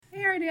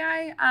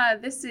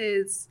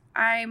RDI.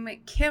 I'm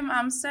Kim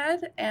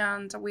Umstead,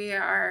 and we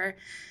are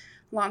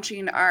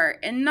launching our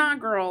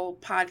inaugural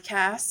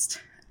podcast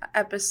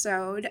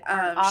episode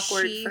of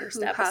awkward She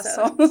first Who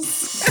episode.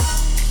 Hustles.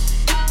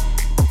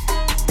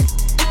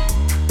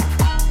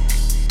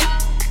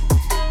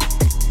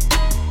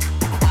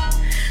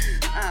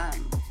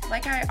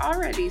 Like I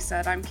already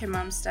said, I'm Kim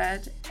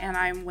Umstead, and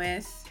I'm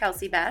with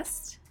Kelsey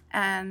Best.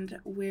 And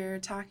we're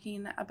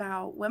talking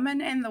about women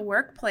in the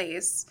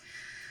workplace.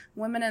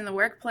 Women in the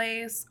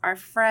workplace, our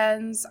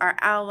friends, our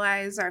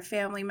allies, our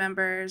family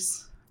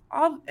members.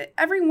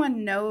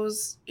 Everyone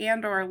knows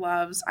and or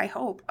loves, I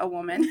hope, a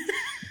woman.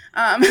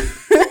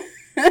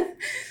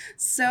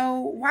 So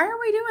why are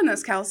we doing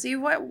this, Kelsey?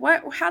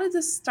 How did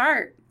this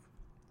start?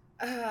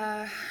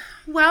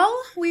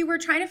 Well, we were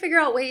trying to figure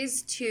out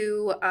ways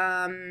to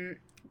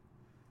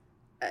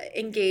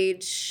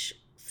engage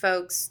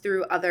folks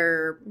through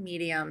other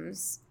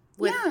mediums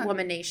with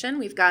Woman Nation.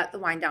 We've got the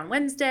Wind Down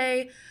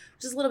Wednesday,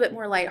 which is a little bit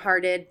more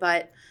lighthearted,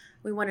 but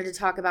we wanted to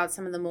talk about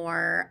some of the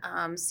more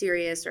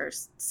serious or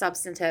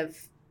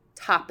substantive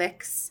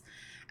topics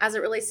as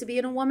it relates to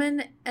being a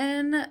woman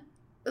in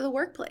the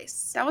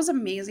workplace. That was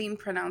amazing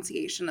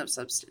pronunciation of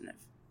substantive.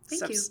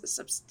 Thank you.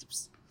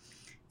 Substantive.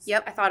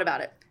 Yep, I thought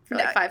about it for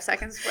like 5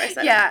 seconds before I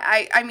said it. Yeah,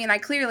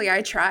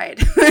 I tried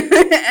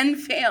and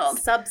failed.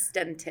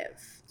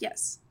 Substantive.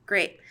 Yes.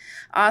 Great.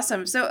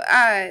 Awesome. So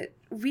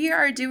we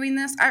are doing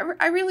this.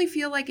 I really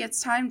feel like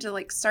it's time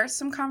to start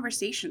some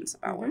conversations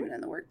about women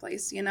in the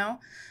workplace, you know?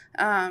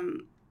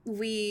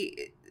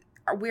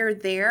 We're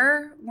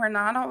there. We're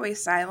not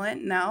always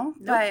silent, no.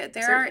 Nope, but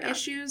there are not.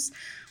 issues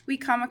we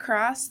come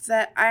across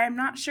that I'm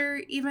not sure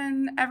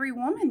even every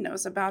woman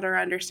knows about or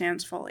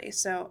understands fully.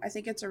 So I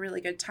think it's a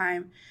really good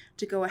time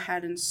to go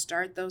ahead and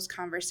start those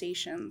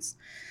conversations.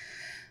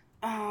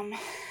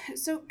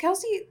 So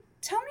Kelsey,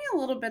 tell me a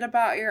little bit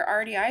about your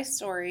RDI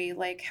story.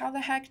 Like, how the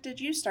heck did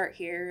you start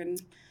here,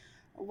 and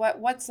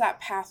what's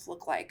that path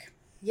look like?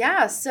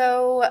 Yeah,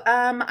 so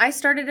I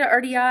started at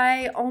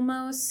RDI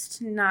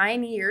almost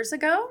 9 years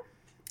ago.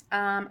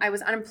 I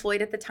was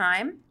unemployed at the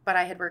time, but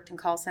I had worked in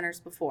call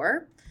centers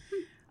before.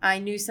 I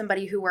knew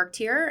somebody who worked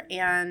here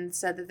and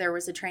said that there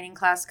was a training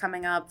class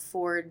coming up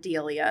for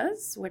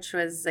Delia's, which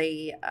was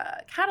a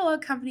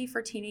catalog company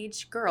for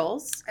teenage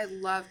girls. I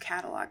love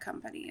catalog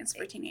companies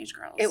for teenage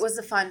girls. It was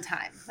a fun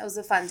time.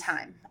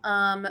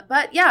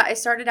 But yeah, I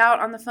started out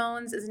on the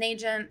phones as an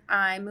agent.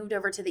 I moved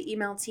over to the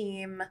email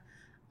team.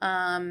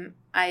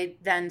 I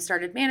then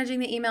started managing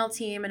the email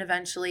team and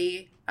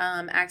eventually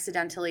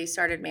accidentally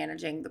started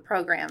managing the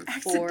program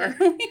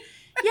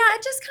Yeah,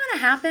 it just kind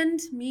of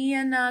happened. Me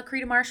and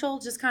Karita Marshall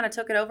just kind of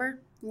took it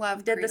over.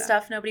 Did Karita. the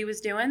stuff nobody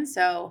was doing.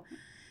 So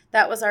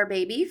that was our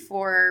baby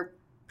for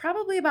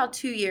probably about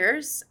 2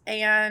 years.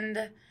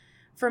 And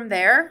from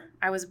there,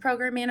 I was a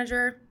program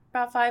manager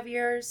about 5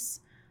 years.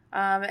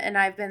 And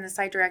I've been the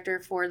site director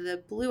for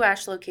the Blue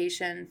Ash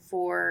location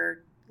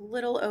for a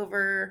little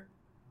over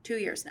 2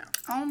 years now.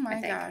 Oh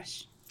my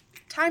gosh.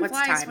 Time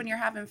flies when you're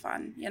having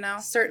fun, you know?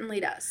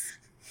 Certainly does.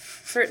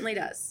 Certainly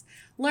does.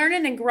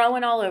 Learning and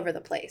growing all over the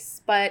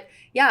place. But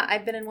yeah,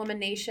 I've been in Woman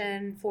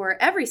Nation for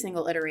every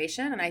single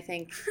iteration, and I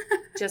think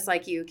just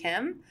like you,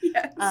 Kim.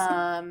 Yes.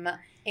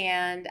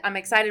 And I'm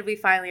excited we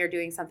finally are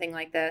doing something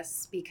like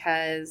this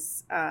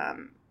because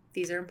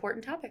these are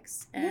important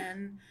topics,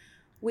 and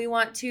we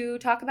want to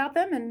talk about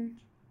them and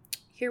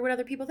hear what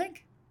other people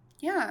think.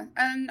 Yeah,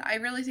 and I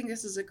really think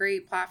this is a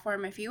great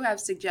platform. If you have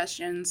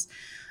suggestions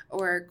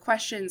or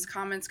questions,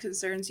 comments,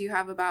 concerns you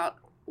have about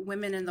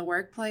women in the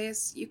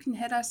workplace, you can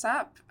hit us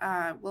up.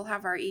 We'll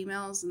have our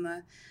emails and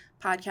the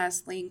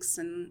podcast links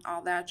and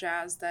all that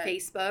jazz.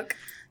 Facebook.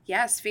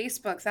 Yes,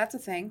 Facebook, that's a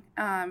thing.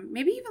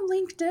 Maybe even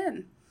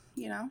LinkedIn,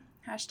 you know,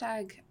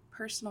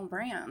 #personal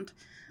brand.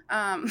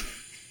 I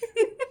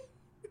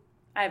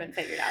haven't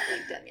figured out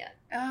LinkedIn yet.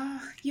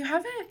 You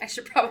haven't? I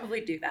should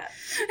probably do that.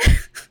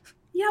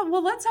 Yeah,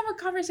 well, let's have a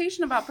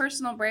conversation about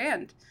personal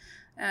branding.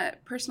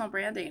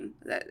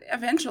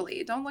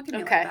 Eventually. Don't look at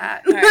me like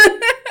that. All right.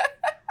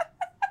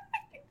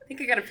 I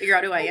think I got to figure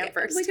out who I am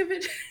first. I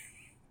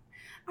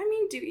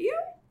mean, do you?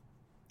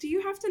 Do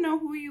you have to know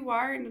who you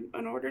are in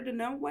order to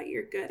know what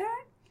you're good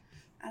at?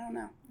 I don't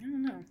know.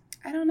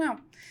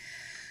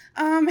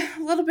 A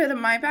little bit of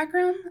my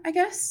background, I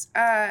guess.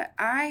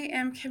 I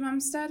am Kim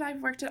Umstead.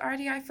 I've worked at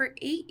RDI for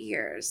 8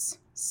 years.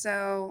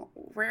 So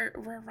we're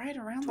right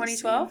around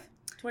 2012?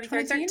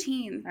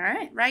 2013? All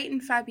right. Right in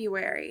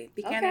February.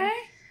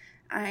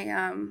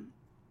 I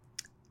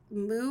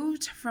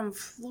moved from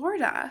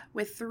Florida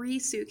with 3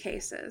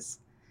 suitcases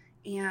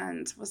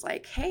and was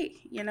like,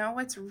 hey, you know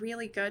what's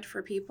really good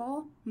for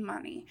people?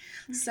 Money.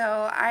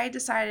 So I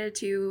decided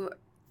to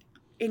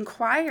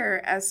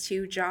inquire as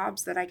to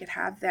jobs that I could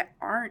have that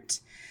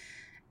aren't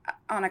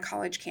on a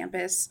college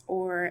campus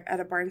or at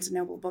a Barnes &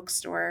 Noble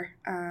bookstore.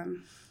 I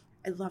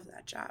love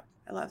that job.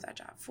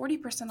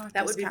 40% off that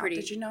discount. Would be pretty,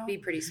 did you know? Be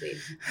pretty sweet.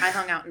 I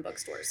hung out in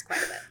bookstores quite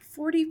a bit.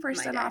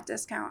 40% off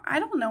discount. I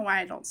don't know why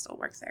I don't still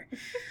work there.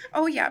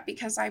 Oh, yeah,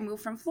 because I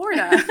moved from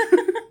Florida.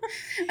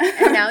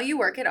 And now you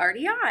work at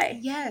RDI.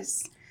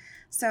 Yes.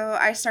 So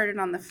I started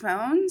on the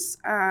phones,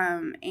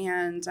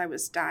 and I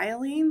was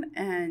dialing,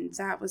 and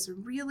that was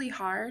really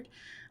hard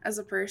as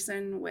a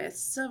person with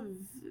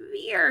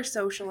severe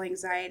social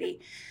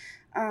anxiety,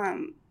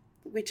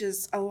 which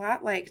is a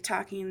lot like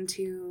talking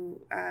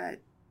to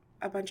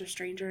a bunch of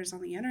strangers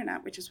on the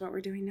internet, which is what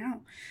we're doing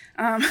now.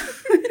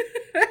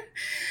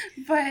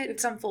 But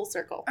it's come full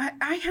circle.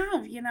 I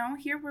have,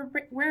 here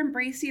we're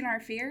embracing our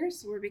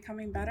fears. We're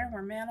becoming better.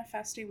 We're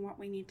manifesting what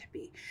we need to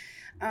be.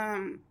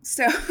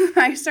 So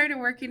I started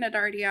working at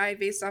RDI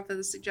based off of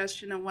the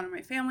suggestion of one of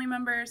my family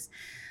members,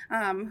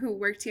 who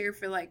worked here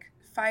for like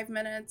 5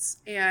 minutes,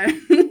 and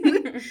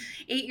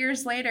 8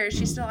 years later,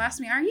 she still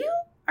asks me, are you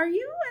at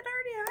RDI?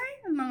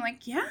 And I'm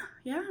like, yeah,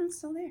 I'm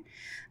still there.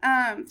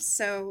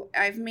 So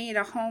I've made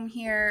a home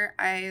here.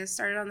 I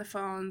started on the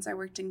phones. I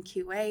worked in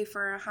QA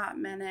for a hot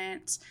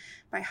minute.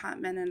 By hot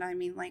minute, I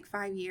mean like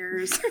 5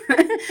 years.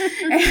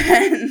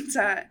 And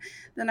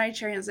then I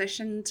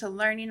transitioned to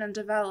learning and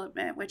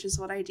development, which is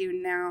what I do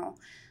now,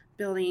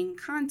 building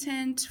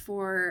content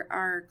for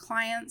our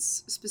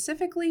clients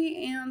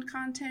specifically and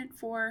content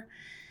for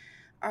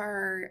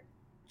our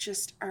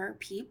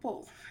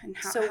people. And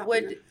how. So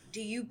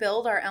do you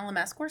build our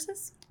LMS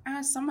courses?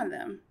 Some of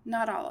them,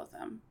 not all of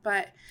them,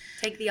 but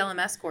take the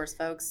LMS course,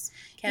 folks.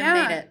 Kim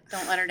made it.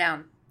 Don't let her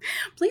down.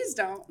 Please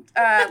don't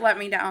let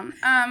me down.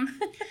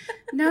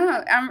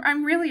 No,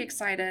 I'm really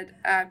excited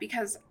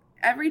because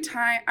every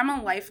time I'm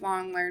a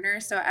lifelong learner,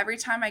 so every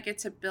time I get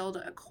to build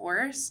a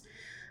course,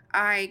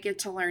 I get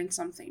to learn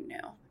something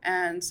new.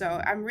 And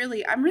so I'm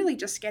really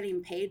just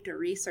getting paid to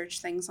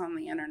research things on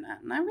the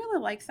internet, and I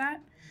really like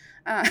that.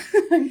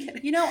 I'm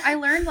kidding. I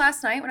learned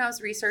last night when I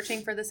was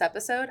researching for this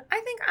episode, I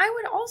think I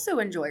would also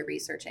enjoy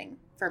researching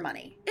for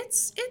money.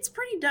 It's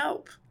pretty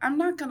dope. I'm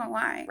not gonna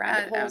lie.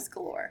 Rabbit holes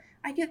galore.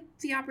 I get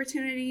the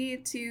opportunity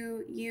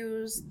to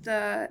use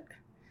the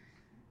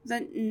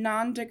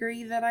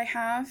non-degree that I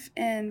have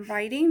in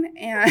writing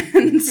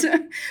and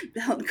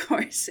build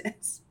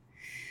courses.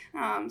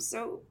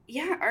 So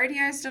yeah, RDI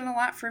has done a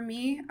lot for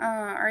me.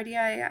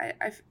 RDI,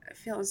 I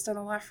feel, has done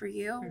a lot for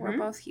you. Mm-hmm. We're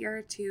both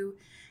here to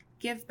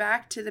give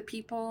back to the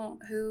people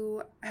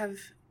who have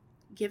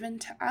given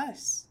to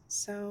us.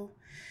 So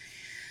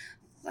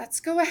let's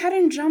go ahead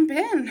and jump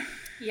in.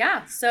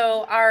 Yeah.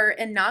 So our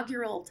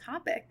inaugural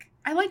topic.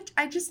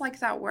 I just like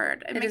that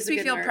word. It makes me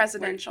feel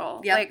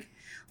presidential. Yep.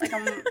 Like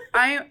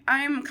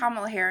I'm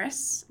Kamala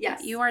Harris.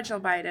 Yes. You are Joe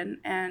Biden,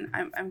 and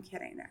I'm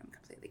kidding. I'm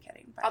completely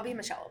kidding. But I'll be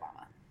Michelle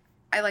Obama.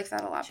 I like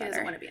that a lot better. She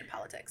doesn't want to be in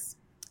politics.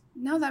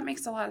 No, that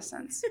makes a lot of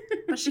sense.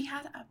 But she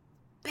had a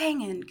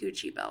banging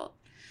Gucci belt.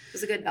 It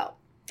was a good belt.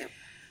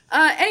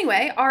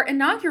 Anyway, our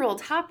inaugural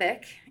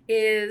topic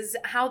is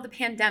how the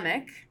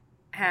pandemic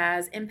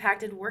has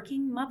impacted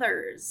working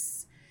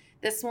mothers.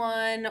 This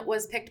one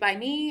was picked by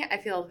me. I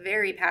feel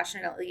very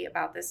passionately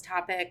about this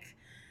topic.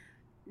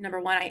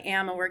 Number one, I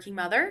am a working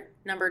mother.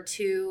 Number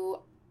two,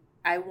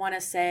 I want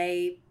to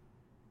say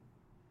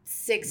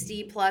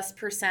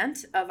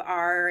 60+% of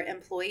our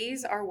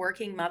employees are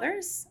working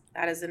mothers.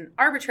 That is an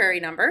arbitrary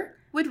number.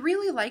 Would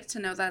really like to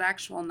know that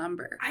actual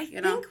number. I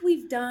think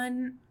we've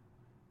done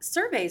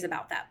surveys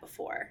about that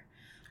before.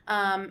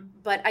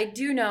 But I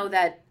do know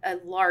that a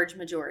large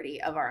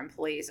majority of our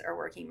employees are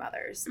working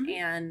mothers. Mm-hmm.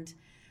 And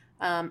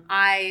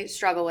I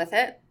struggle with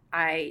it.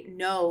 I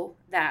know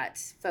that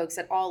folks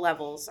at all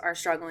levels are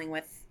struggling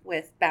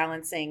with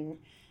balancing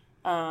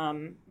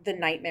the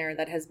nightmare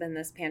that has been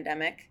this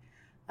pandemic.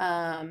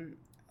 And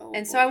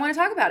so I want to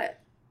talk about it.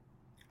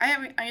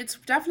 It's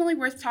definitely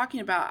worth talking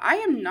about. I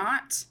am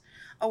not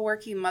a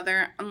working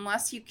mother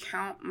unless you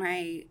count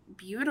my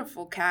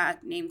beautiful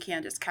cat named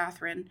Candace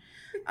Catherine.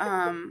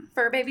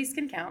 Fur babies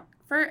can count.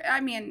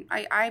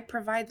 I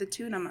provide the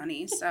tuna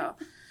money, so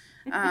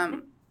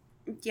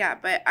yeah,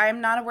 but I'm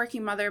not a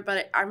working mother,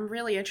 but I'm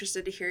really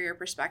interested to hear your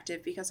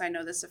perspective because I know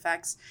it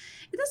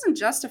doesn't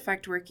just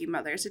affect working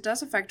mothers, it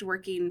does affect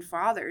working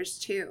fathers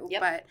too.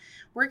 Yep. But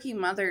working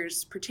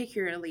mothers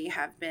particularly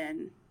have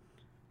been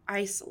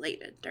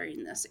isolated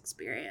during this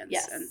experience.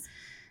 Yes.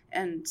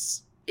 And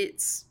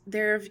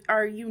there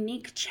are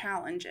unique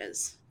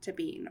challenges to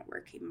being a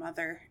working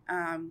mother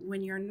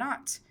when you're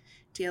not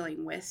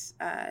dealing with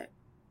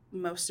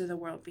most of the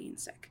world being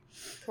sick.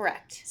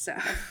 Correct. So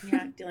you're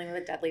not dealing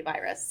with a deadly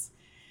virus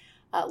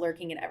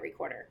lurking in every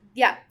corner.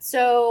 Yeah.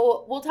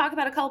 So we'll talk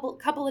about a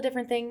couple of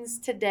different things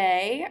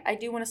today. I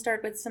do want to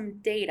start with some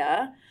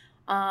data.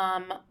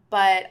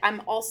 But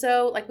I'm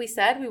also, like we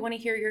said, we want to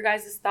hear your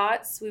guys'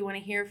 thoughts. We want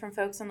to hear from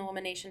folks on the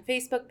Woman Nation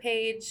Facebook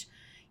page.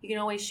 You can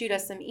always shoot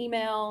us some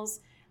emails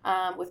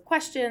with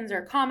questions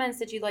or comments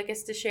that you'd like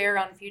us to share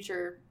on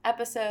future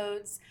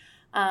episodes.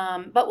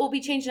 But we'll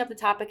be changing up the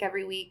topic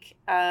every week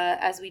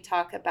as we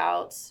talk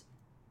about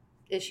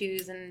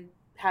issues and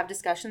have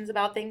discussions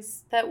about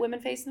things that women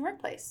face in the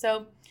workplace.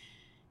 So,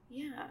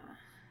 yeah.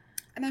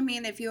 And I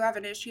mean, if you have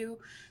an issue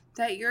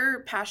that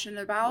you're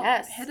passionate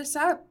about, hit us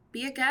up.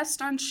 Be a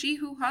guest on She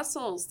Who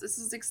Hustles. This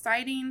is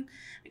exciting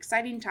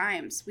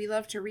times. We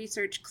love to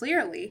research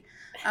clearly,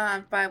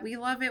 but we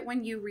love it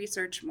when you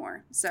research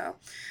more. So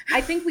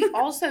I think we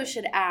also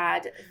should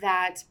add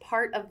that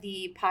part of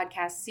the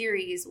podcast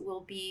series will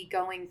be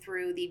going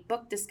through the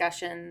book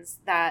discussions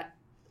that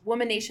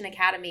Woman Nation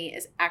Academy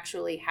is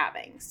actually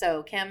having.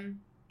 So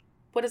Kim,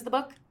 what is the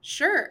book?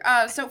 Sure.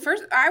 So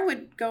first, I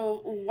would go,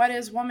 what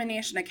is Woman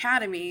Nation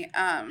Academy?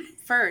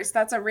 First,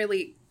 that's a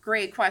really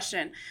great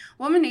question.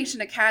 Woman Nation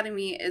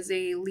Academy is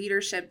a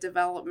leadership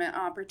development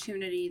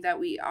opportunity that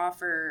we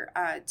offer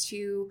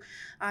to,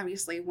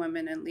 obviously,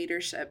 women in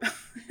leadership.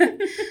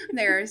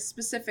 There are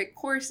specific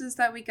courses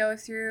that we go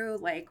through,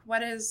 like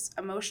what is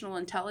emotional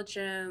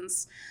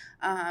intelligence,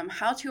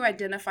 how to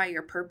identify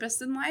your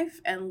purpose in life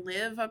and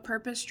live a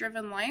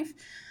purpose-driven life.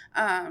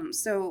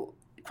 So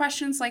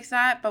questions like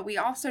that, but we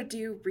also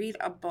do read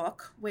a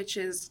book, which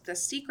is The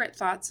Secret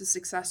Thoughts of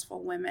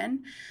Successful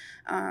Women.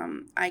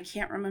 I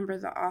can't remember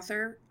the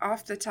author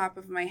off the top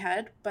of my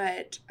head,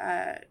 but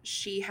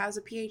she has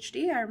a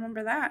PhD. I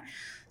remember that.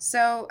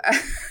 So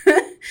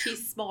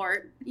she's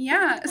smart.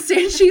 Yeah,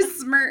 so she's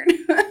smart.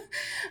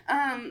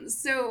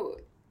 So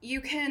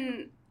you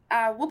can,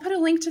 we'll put a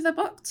link to the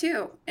book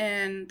too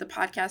in the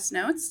podcast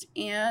notes,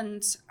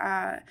 and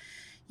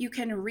you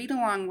can read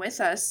along with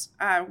us.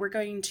 We're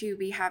going to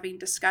be having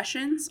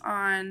discussions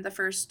on the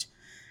first,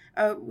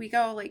 we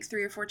go like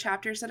 3 or 4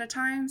 chapters at a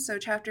time. So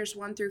chapters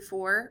 1 through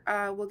 4,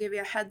 we'll give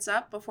you a heads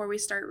up before we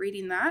start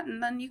reading that.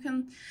 And then you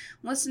can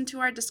listen to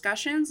our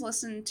discussions,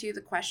 listen to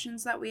the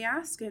questions that we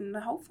ask, and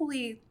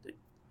hopefully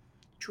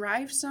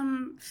drive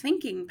some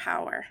thinking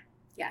power.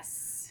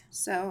 Yes.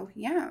 So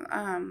yeah,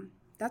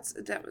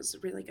 that was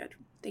really good.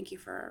 Thank you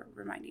for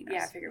reminding us.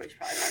 Yeah, I figured we should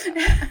probably talk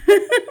about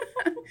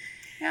that.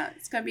 Yeah,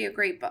 it's going to be a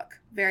great book.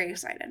 Very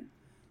excited.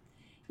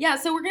 Yeah,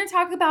 so we're going to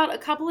talk about a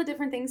couple of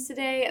different things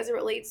today as it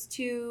relates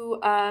to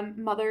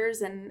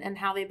mothers and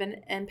how they've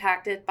been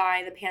impacted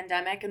by the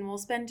pandemic. And we'll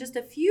spend just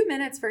a few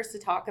minutes first to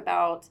talk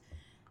about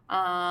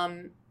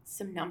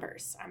some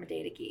numbers. I'm a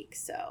data geek,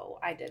 so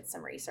I did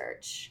some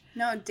research.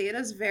 No, data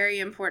is very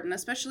important,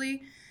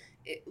 especially,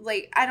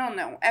 like, I don't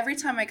know. Every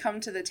time I come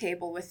to the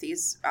table with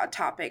these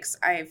topics,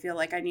 I feel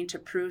like I need to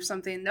prove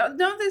something. No,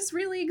 this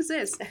really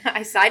exists.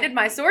 I cited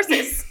my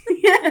sources.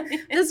 Yeah,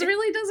 this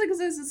really does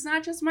exist. It's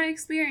not just my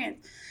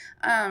experience.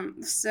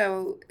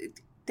 So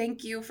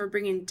thank you for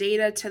bringing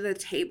data to the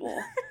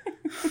table.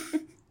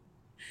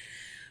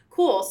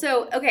 Cool.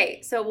 So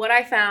what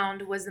I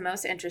found was the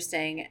most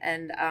interesting,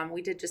 and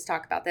we did just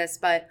talk about this,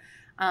 but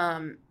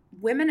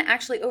women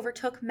actually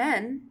overtook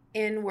men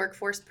in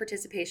workforce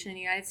participation in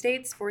the United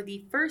States for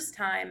the first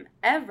time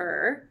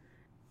ever.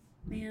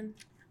 Man.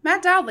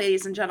 Matt Dowd,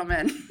 ladies and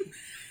gentlemen.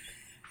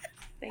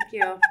 Thank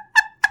you.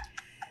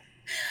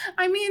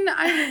 I mean,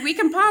 we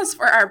can pause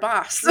for our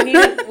boss.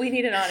 We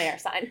need an on-air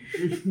sign.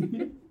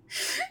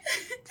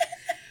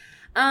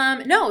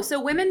 No, so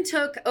women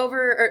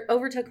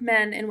overtook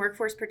men in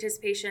workforce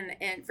participation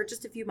for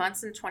just a few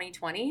months in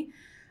 2020.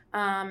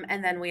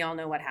 And then we all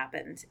know what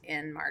happened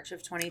in March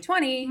of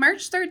 2020.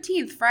 March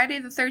 13th, Friday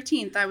the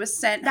 13th, I was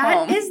sent That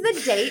home. is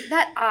the date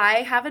that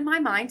I have in my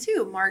mind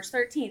too, March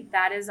 13th.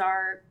 That is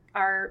our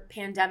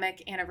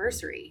pandemic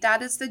anniversary.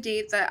 That is the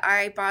date that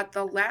I bought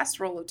the last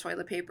roll of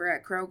toilet paper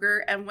at Kroger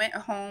and went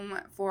home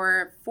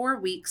for 4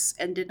 weeks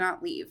and did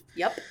not leave.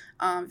 Yep.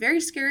 Very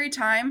scary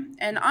time.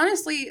 And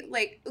honestly,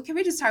 like, can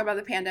we just talk about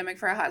the pandemic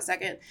for a hot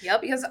second?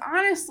 Yep. Because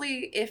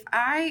honestly, if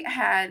I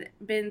had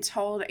been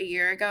told a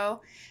year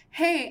ago,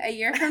 hey, a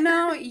year from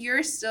now,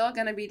 you're still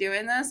going to be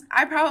doing this,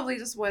 I probably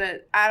just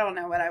I don't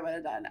know what I would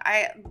have done.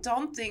 I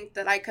don't think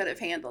that I could have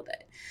handled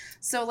it.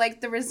 So,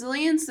 like, the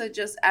resilience that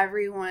just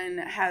everyone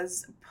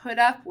has put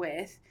up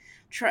with,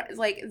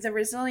 like, the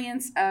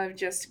resilience of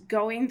just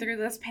going through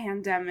this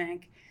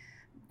pandemic,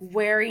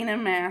 wearing a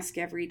mask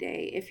every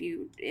day. If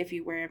you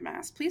wear a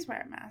mask, please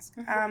wear a mask.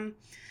 Mm-hmm.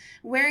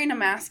 Wearing a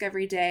mask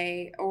every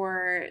day,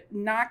 or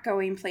not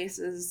going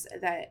places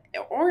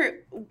or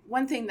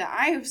one thing that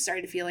I've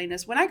started feeling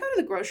is when I go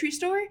to the grocery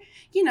store,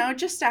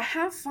 just to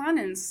have fun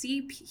and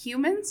see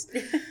humans.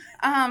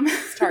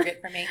 It's Target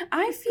for me.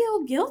 I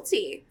feel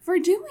guilty for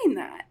doing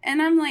that.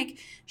 And I'm like,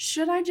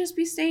 should I just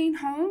be staying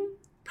home?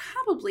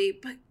 Probably,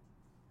 but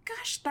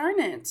gosh darn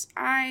it.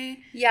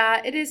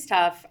 Yeah, it is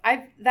tough.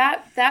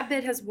 That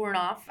bit has worn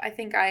off. I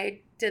think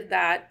I did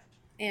that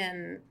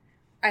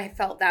I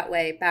felt that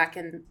way back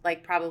in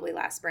like probably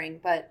last spring,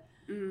 but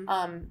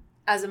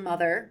as a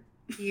mother,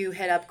 you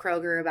hit up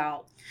Kroger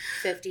about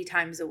 50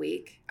 times a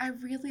week. I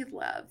really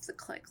love the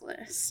click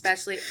list.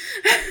 Especially,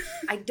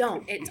 I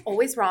don't. It's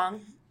always wrong.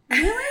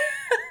 Really?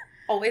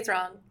 Always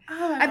wrong.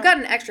 Oh, I've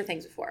gotten extra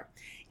things before.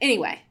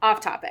 Anyway,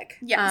 off topic.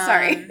 Yeah,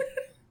 sorry.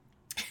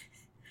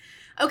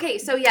 Okay,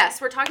 so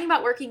yes, we're talking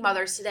about working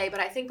mothers today, but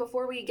I think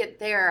before we get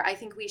there, I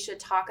think we should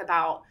talk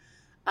about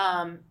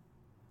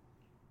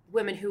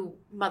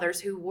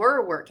mothers who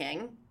were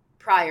working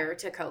prior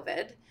to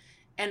COVID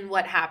and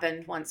what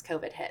happened once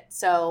COVID hit.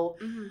 So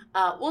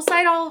we'll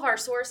cite all of our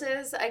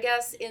sources, I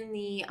guess, in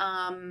the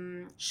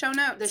show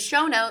notes. The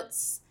show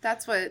notes.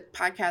 That's what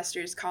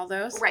podcasters call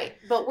those. Right.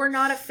 But we're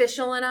not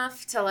official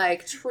enough to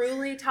like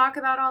truly talk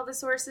about all the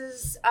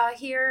sources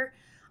here.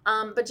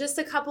 But just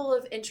a couple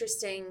of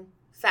interesting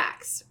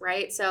facts,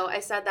 right? So I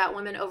said that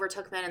women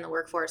overtook men in the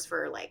workforce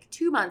for like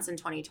 2 months in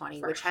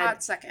 2020, which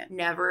had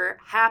never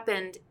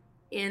happened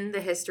in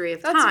the history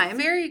of time. That's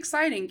very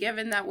exciting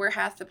given that we're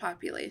half the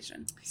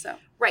population. So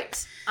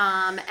right.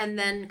 And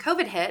then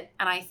COVID hit,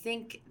 and I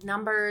think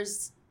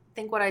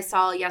what I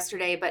saw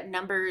yesterday, but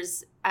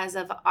numbers as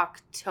of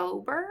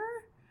October,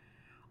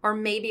 or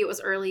maybe it was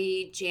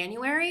early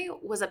January,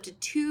 was up to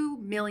 2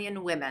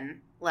 million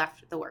women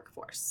left the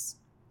workforce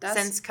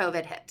since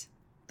COVID hit.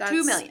 That's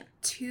 2 million.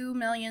 2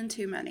 million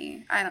too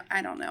many.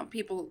 I don't know.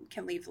 People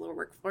can leave the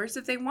workforce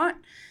if they want.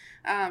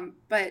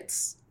 But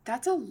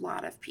that's a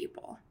lot of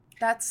people.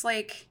 That's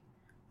like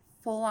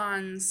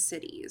full-on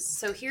cities.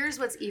 So here's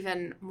what's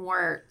even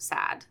more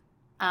sad.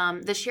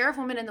 The share of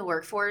women in the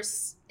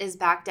workforce is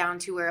back down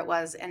to where it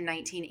was in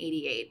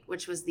 1988,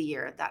 which was the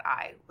year that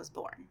I was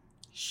born.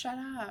 Shut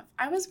up.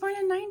 I was born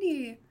in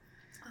 90.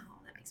 Oh,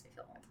 that makes me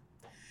feel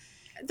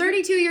old.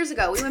 32 years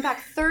ago. We went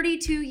back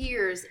 32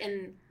 years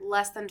in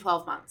less than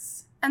 12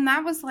 months. And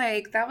that was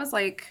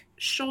like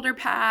shoulder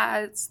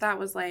pads. That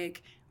was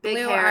like big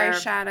blue hair,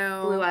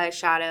 eyeshadow. Blue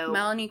eyeshadow.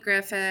 Melanie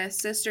Griffith,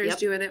 sisters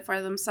doing it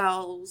for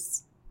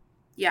themselves.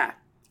 Yeah.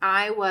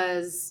 I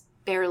was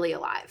barely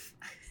alive.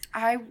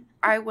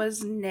 I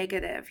was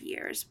negative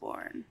years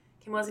born.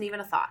 Kim wasn't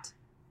even a thought.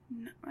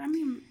 No, I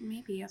mean,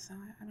 maybe a thought.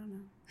 I don't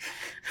know.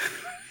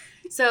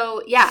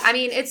 So, yeah, I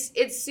mean, it's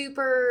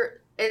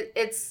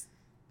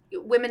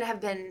women have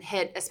been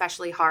hit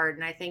especially hard,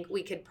 and I think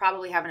we could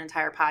probably have an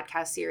entire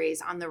podcast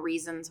series on the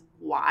reasons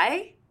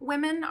why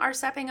women are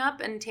stepping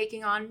up and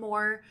taking on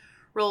more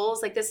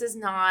roles. Like, this is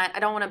not, I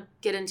don't want to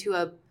get into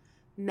a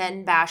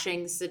men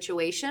bashing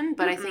situation,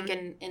 but I think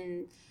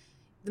in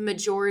the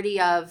majority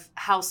of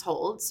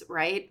households,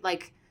 right,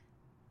 like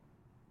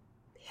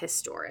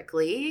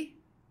historically,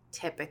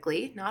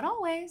 typically, not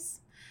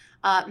always,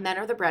 men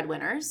are the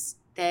breadwinners.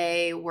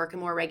 They work a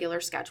more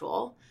regular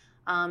schedule.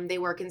 They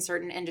work in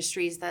certain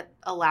industries that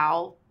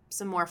allow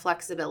some more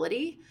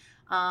flexibility,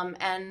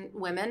 and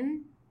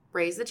women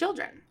raise the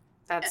children.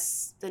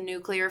 That's the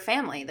nuclear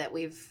family that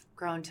we've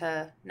grown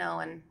to know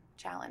and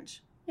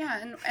challenge.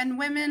 Yeah, and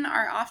women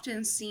are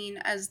often seen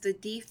as the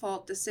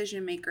default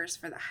decision makers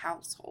for the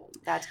household.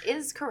 That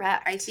is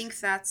correct. I think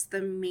that's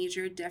the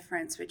major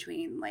difference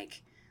between,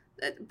 like,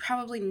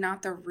 probably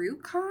not the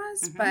root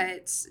cause,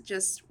 but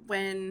just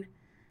when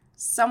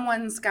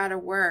someone's got to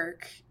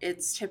work,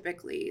 it's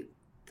typically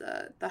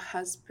the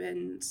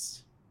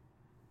husband's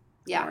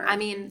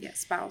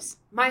spouse.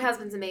 My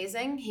husband's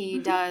amazing. He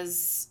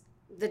does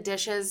the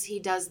dishes, he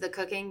does the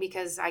cooking,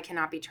 because I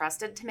cannot be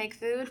trusted to make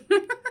food.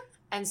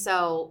 And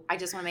so I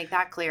just want to make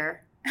that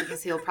clear,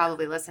 because he'll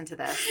probably listen to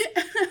this.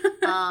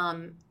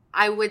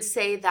 I would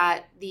say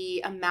that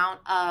the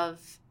amount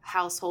of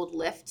household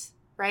lift,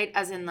 right,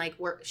 as in like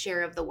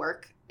share of the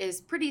work,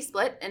 is pretty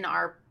split in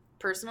our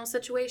personal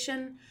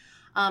situation.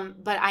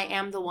 But I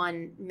am the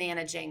one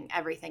managing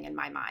everything in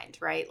my mind,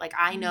 right? Like,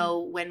 I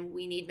know when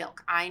we need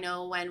milk. I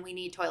know when we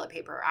need toilet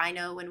paper. I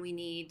know when we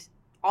need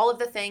all of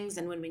the things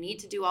and when we need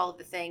to do all of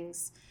the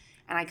things.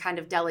 And I kind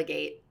of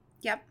delegate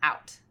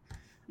out.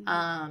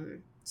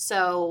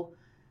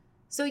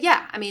 So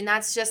yeah, I mean,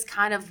 that's just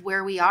kind of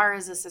where we are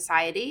as a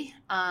society.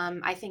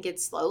 I think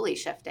it's slowly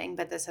shifting,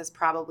 but this has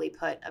probably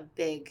put a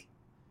big,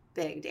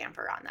 big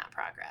damper on that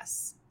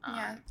progress.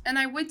 Yeah. And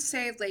I would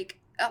say, like,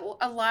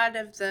 a lot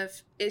of the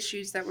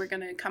issues that we're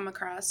going to come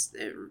across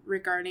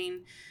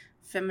regarding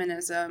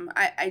feminism,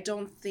 I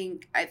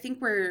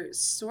think we're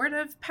sort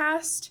of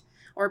past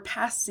or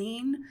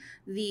passing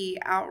the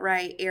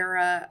outright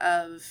era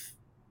of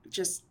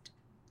just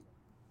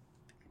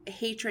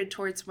hatred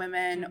towards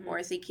women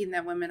or thinking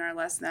that women are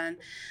less than.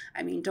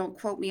 I mean, don't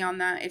quote me on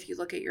that if you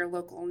look at your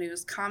local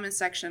news comment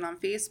section on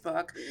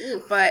Facebook.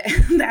 Ooh. But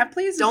that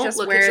place is just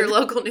don't look at your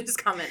local news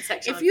comment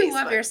section. If you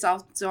love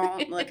yourself,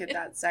 don't look at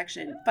that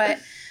section. But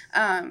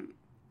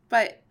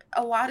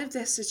a lot of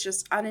this is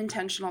just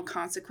unintentional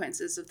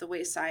consequences of the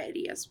way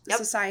society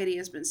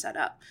has been set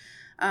up.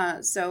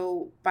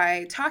 So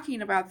by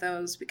talking about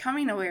those,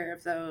 becoming aware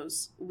of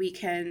those, we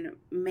can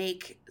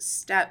make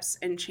steps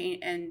and change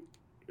and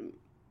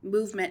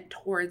movement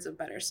towards a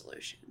better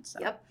solution.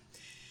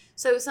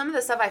 So some of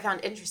the stuff I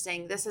found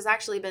interesting, this has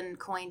actually been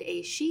coined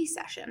a she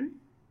session,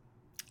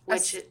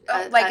 which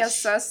a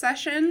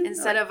session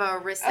instead of a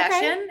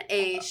recession,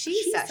 a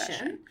she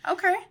session.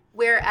 Okay.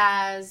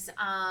 Whereas,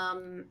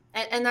 and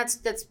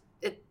that's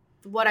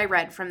what I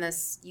read from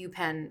this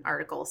UPenn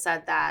article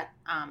said that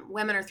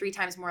women are 3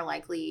 times more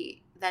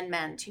likely than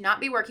men to not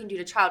be working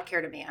due to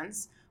childcare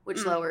demands,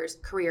 which lowers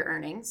career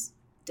earnings.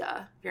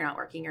 Duh. If you're not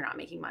working, you're not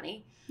making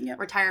money. Yep.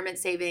 Retirement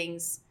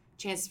savings,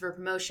 chances for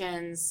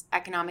promotions,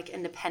 economic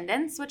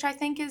independence, which I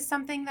think is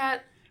something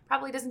that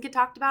probably doesn't get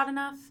talked about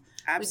enough.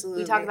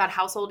 Absolutely. We talk about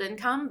household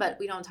income, but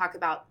we don't talk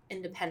about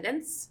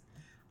independence.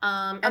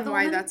 And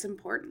why that's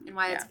important. And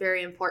why it's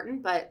very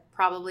important, but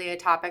probably a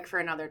topic for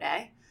another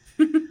day.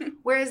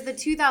 Whereas the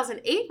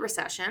 2008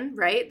 recession,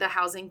 right, the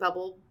housing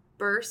bubble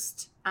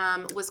burst,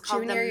 was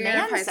called the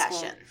man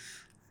session.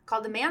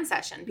 Called the man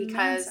session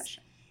because,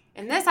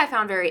 and this I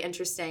found very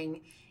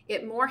interesting,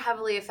 it more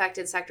heavily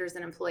affected sectors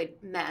that employed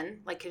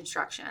men, like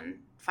construction,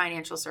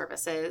 financial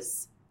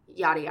services,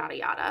 yada, yada,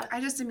 yada.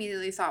 I just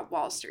immediately thought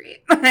Wall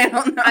Street. I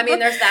don't know. I mean,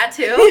 there's that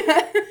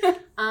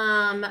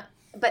too.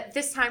 But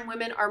this time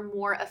women are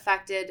more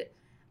affected.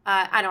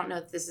 I don't know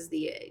if this is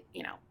the,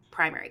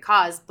 primary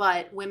cause,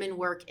 but women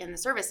work in the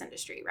service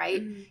industry,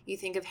 right? Mm-hmm. You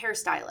think of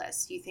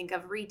hairstylists, you think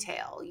of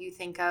retail, you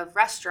think of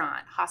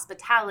restaurant,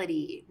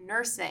 hospitality,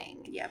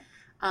 nursing. Yep.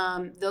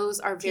 Those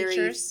are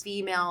very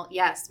female,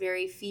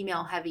 very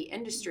female heavy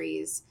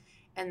industries.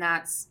 And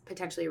that's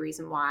potentially a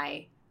reason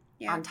why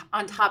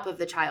on top of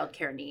the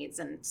childcare needs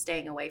and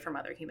staying away from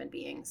other human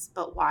beings,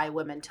 but why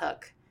women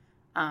took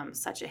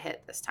such a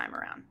hit this time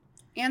around.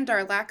 And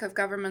our lack of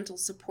governmental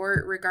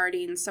support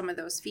regarding some of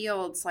those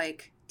fields,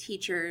 like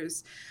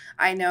teachers.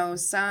 I know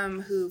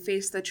some who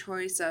face the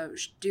choice of,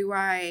 do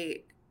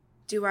I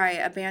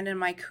abandon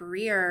my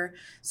career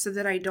so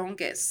that I don't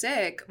get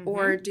sick, mm-hmm.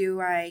 or do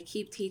I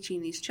keep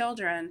teaching these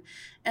children?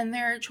 And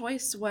their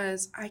choice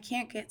was, I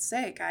can't get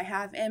sick. I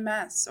have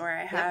MS or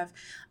I have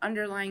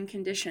underlying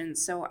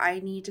conditions, so I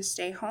need to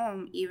stay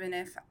home even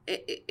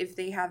if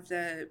they have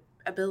the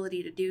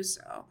ability to do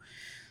so.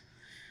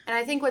 And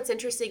I think what's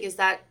interesting is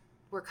that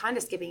we're kind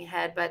of skipping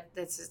ahead, but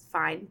this is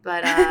fine.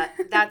 But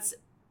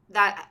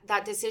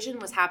that decision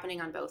was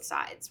happening on both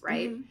sides,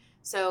 right? Mm-hmm.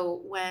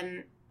 So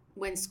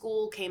when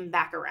school came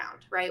back around,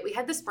 right? We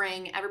had the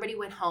spring, everybody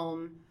went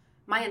home.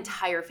 My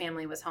entire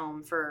family was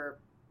home for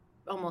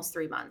almost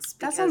 3 months.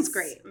 That sounds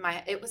great.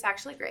 It was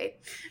actually great.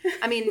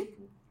 I mean,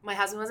 my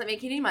husband wasn't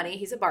making any money.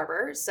 He's a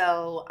barber,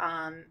 so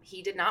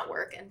he did not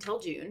work until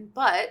June.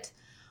 But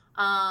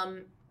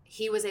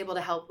he was able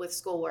to help with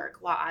schoolwork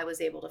while I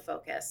was able to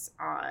focus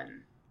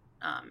on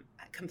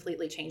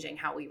completely changing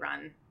how we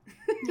run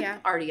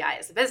RDI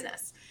as a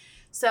business.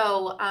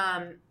 So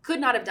could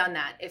not have done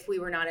that if we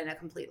were not in a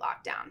complete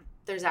lockdown.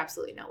 There's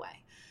absolutely no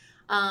way.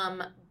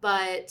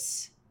 But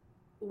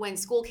when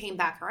school came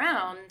back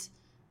around,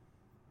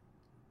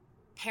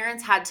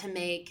 parents had to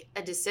make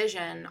a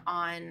decision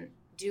on,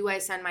 do I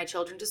send my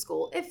children to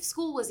school? If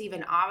school was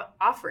even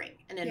offering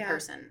an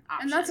in-person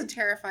option. And that's a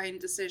terrifying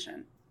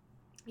decision.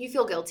 You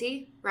feel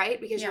guilty, right?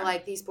 Because you're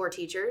like, these poor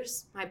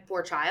teachers, my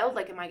poor child,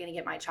 like, am I going to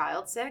get my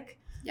child sick?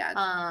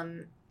 Yeah.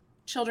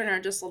 Children are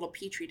just little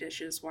petri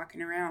dishes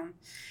walking around.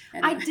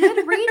 I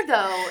did read,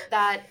 though,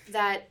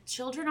 that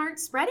children aren't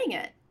spreading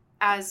it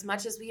as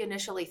much as we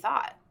initially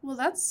thought. Well,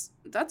 that's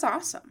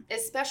awesome.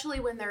 Especially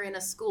when they're in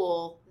a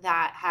school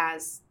that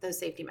has those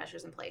safety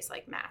measures in place,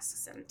 like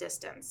masks and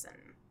distance and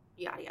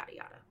yada, yada,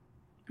 yada.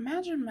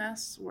 Imagine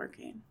masks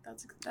working.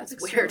 That's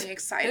weird. Extremely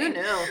exciting.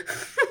 Who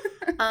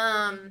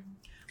knew?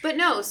 But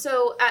no,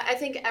 so I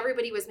think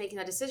everybody was making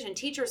that decision.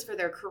 Teachers for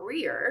their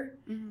career,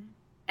 mm-hmm.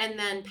 and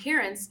then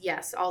parents,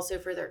 yes, also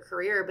for their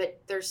career.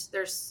 But there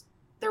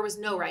was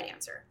no right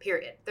answer.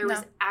 Period. There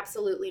was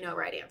absolutely no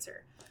right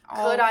answer.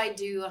 Could I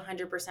do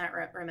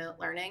 100% remote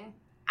learning?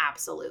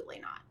 Absolutely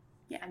not.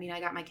 Yeah. I mean, I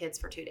got my kids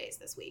for 2 days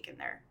this week, and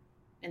they're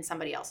in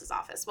somebody else's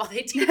office while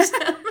they teach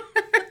them.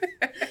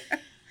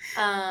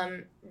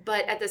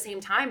 But at the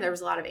same time, there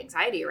was a lot of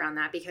anxiety around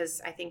that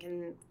because I think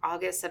in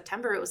August,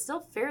 September, it was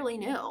still fairly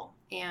new.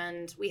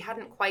 And we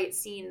hadn't quite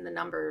seen the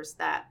numbers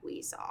that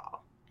we saw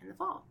in the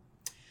fall.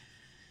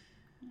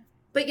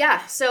 But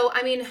yeah, so,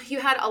 I mean, you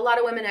had a lot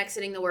of women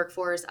exiting the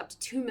workforce, up to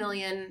 2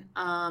 million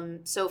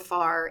so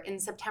far. In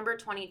September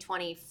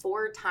 2020,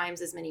 4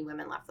 times as many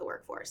women left the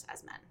workforce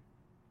as men,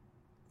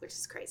 which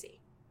is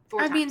crazy. 4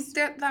 times. I mean,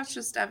 that's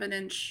just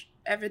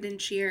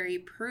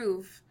evidentiary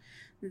proof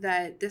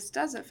that this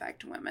does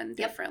affect women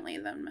differently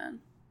than men.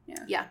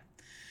 Yeah.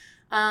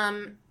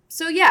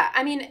 So yeah,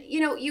 I mean,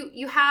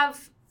 you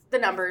have the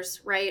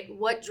numbers, right?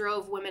 What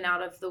drove women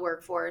out of the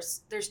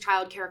workforce? There's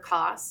childcare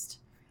cost,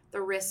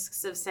 the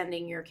risks of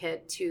sending your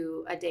kid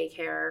to a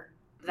daycare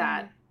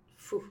that,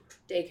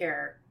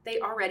 daycare, they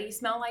already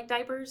smell like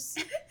diapers.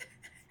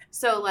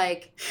 So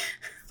like,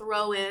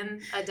 throw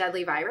in a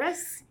deadly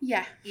virus.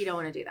 Yeah. You don't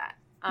want to do that.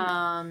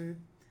 And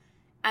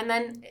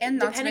then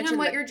depending on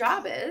what your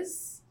job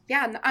is.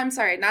 Yeah, I'm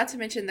sorry, not to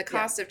mention the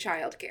cost of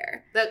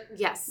childcare.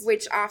 Yes.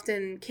 Which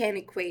often can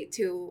equate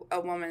to a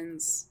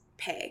woman's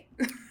pay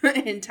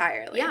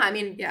entirely. Yeah, I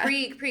mean,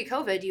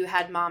 pre-COVID, you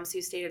had moms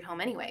who stayed at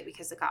home anyway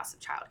because the cost of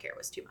childcare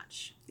was too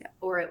much. Yeah.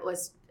 Or it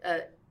was,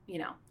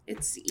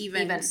 It's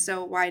even,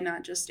 so why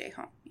not just stay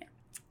home? Yeah.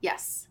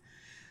 Yes.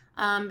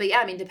 But yeah,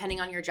 I mean,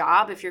 depending on your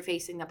job, if you're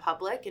facing the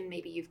public and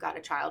maybe you've got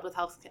a child with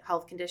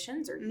health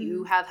conditions or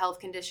you have health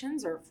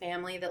conditions or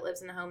family that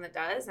lives in a home that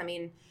does, I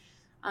mean,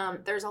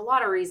 there's a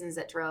lot of reasons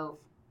that drove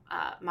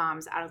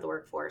moms out of the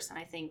workforce. And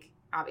I think,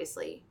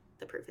 obviously,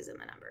 the proof is in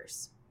the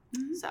numbers.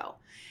 Mm-hmm. So,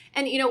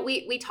 and,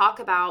 we talk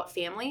about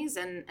families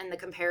and the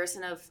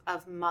comparison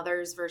of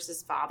mothers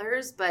versus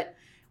fathers, but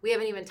we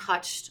haven't even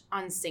touched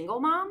on single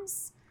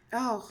moms.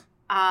 Oh.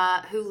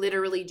 Who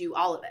literally do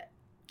all of it.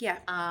 Yeah.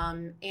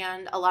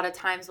 And a lot of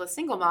times with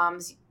single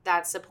moms,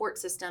 that support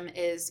system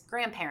is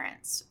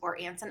grandparents or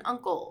aunts and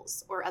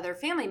uncles or other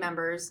family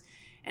members.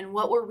 And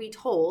what were we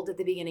told at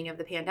the beginning of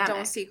the pandemic?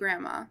 Don't see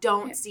grandma.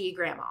 Don't see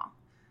grandma.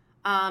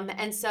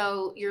 And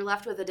so you're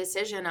left with a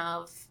decision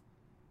of,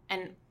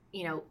 and,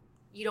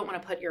 you don't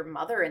want to put your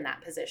mother in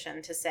that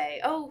position to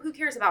say, oh, who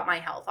cares about my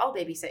health? I'll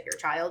babysit your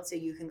child so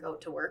you can go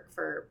to work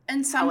for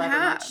however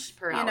much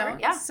per hour.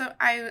 Yeah. So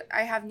I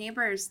have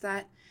neighbors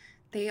that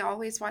they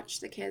always watch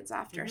the kids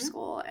after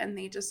school and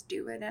they just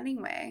do it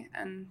anyway.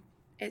 And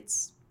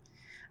it's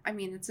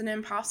an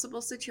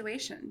impossible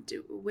situation.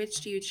 Which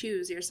do you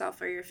choose,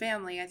 yourself or your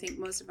family? I think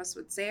most of us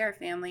would say our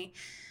family,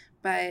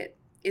 but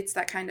it's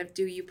that kind of,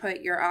 do you put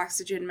your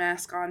oxygen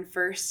mask on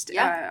first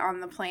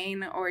on the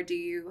plane, or do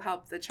you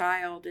help the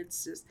child?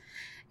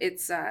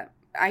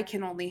 I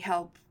can only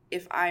help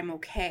if I'm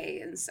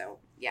okay. And so,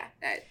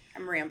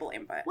 I'm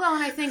rambling, but. Well,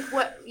 and I think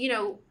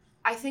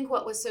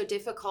what was so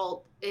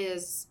difficult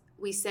is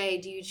we say,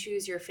 do you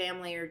choose your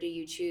family or do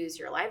you choose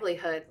your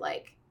livelihood?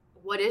 Like,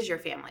 what is your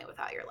family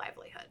without your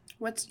livelihood?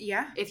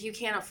 If you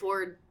can't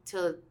afford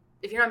to,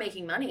 if you're not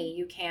making money,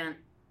 you can't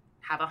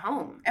have a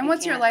home. And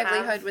what's your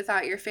livelihood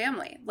without your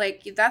family?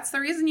 Like, that's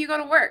the reason you go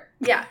to work.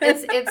 Yeah,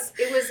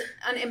 it was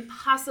an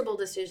impossible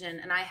decision,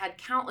 and I had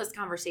countless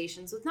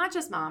conversations with not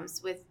just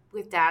moms, with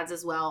dads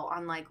as well,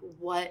 on like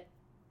what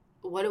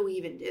do we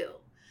even do?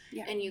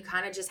 Yeah. And you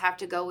kind of just have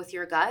to go with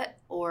your gut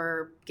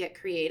or get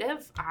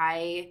creative.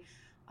 I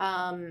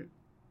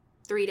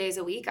 3 days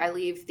a week I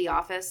leave the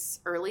office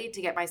early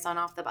to get my son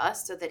off the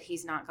bus so that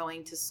he's not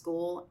going to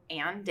school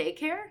and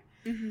daycare.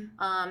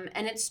 Mm-hmm.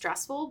 And it's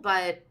stressful,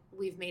 but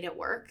we've made it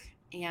work,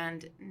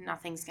 and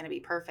nothing's going to be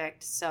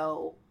perfect.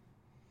 So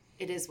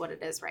it is what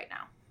it is right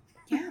now.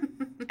 Yeah.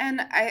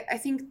 And I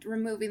think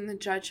removing the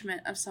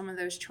judgment of some of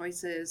those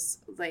choices,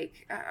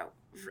 like,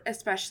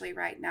 especially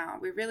right now,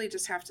 we really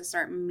just have to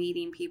start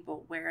meeting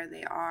people where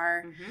they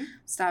are. Mm-hmm.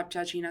 Stop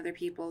judging other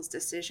people's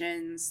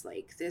decisions.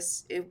 Like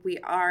this, we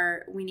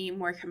need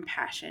more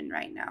compassion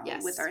right now.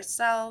 Yes. With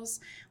ourselves,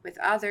 with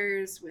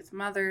others, with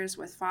mothers,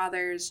 with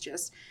fathers.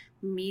 Just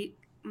meet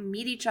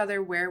each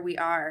other where we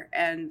are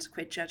and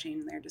quit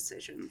judging their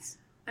decisions.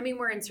 I mean,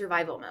 we're in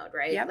survival mode,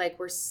 right? Yep. Like,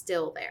 we're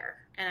still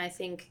there. And I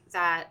think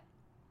that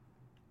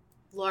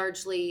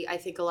largely,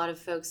 a lot of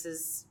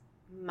folks'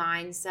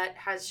 mindset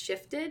has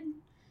shifted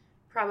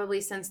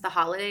probably since the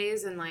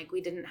holidays, and like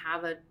we didn't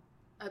have a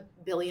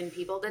billion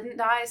people didn't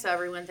die. So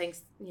everyone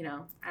thinks,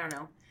 I don't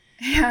know.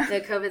 Yeah. The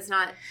COVID's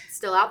not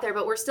still out there,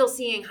 but we're still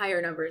seeing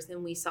higher numbers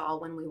than we saw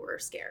when we were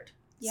scared.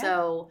 Yeah.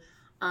 So,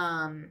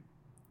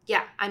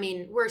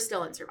 we're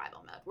still in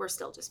survival mode. We're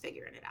still just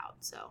figuring it out.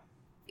 So,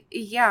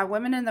 yeah,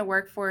 women in the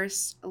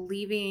workforce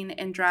leaving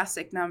in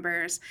drastic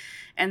numbers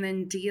and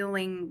then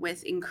dealing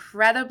with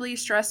incredibly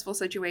stressful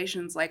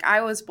situations. Like, I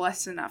was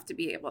blessed enough to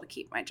be able to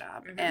keep my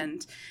job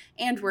and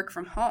work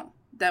from home,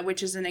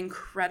 which is an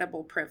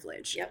incredible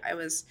privilege. Yep. I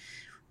was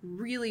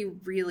really,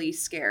 really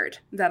scared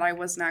that I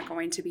was not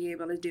going to be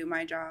able to do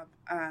my job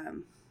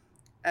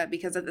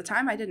because at the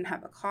time I didn't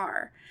have a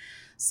car.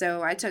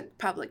 So I took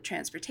public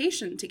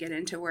transportation to get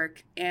into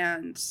work,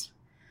 and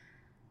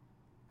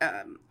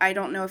I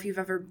don't know if you've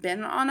ever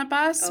been on a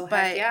bus,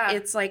 but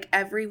it's like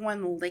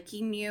everyone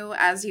licking you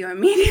as you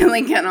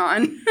immediately get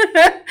on.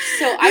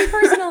 So I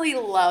personally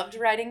loved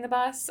riding the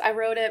bus. I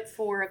rode it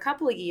for a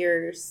couple of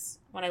years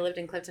when I lived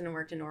in Clifton and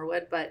worked in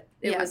Norwood, but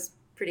it was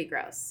pretty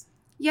gross.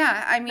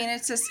 Yeah, I mean,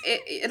 it's just,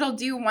 it'll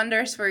do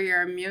wonders for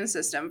your immune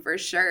system for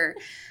sure.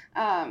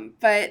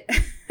 But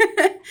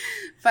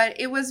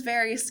it was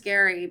very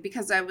scary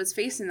because I was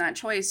facing that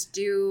choice.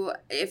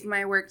 If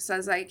my work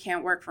says I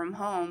can't work from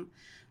home,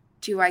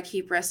 do I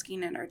keep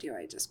risking it or do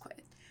I just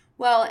quit?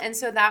 Well, and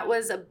so that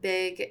was a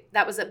big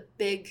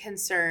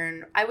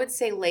concern. I would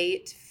say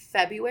late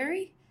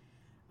February,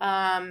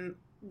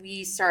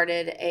 we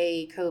started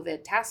a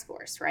COVID task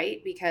force,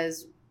 right?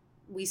 Because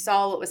we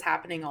saw what was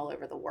happening all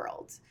over the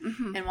world.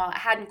 Mm-hmm. And while it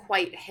hadn't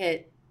quite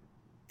hit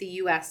the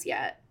U.S.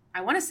 yet,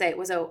 I want to say it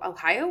was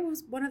Ohio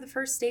was one of the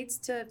first states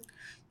to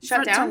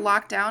shut down. To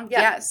lock down,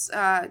 yeah. Yes.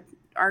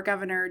 Our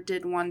governor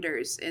did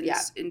wonders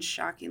and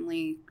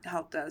shockingly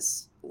helped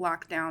us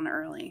lock down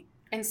early.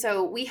 And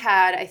so we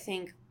had, I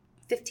think,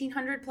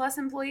 1,500 plus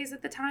employees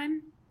at the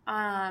time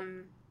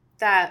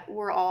that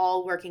were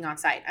all working on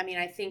site. I mean,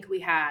 I think we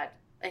had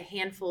a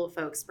handful of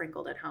folks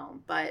sprinkled at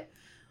home. But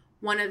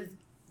one of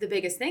the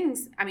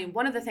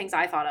things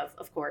I thought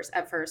of course,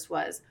 at first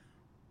was,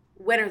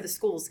 when are the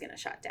schools going to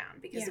shut down?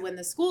 Because when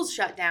the schools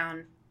shut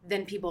down,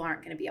 then people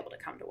aren't going to be able to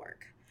come to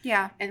work.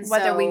 Yeah, and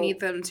whether we need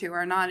them to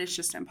or not, it's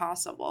just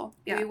impossible.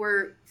 Yeah. We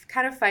were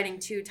kind of fighting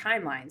two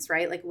timelines,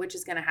 right? Like, which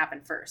is going to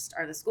happen first?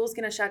 Are the schools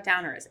going to shut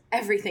down, or is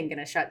everything going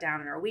to shut down?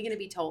 And are we going to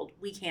be told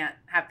we can't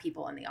have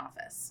people in the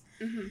office?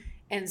 Mm-hmm.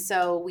 And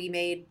so we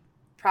made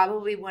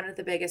probably one of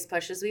the biggest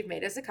pushes we've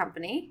made as a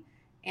company,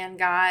 and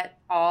got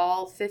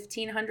all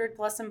 1,500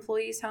 plus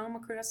employees home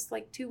across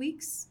like 2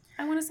 weeks,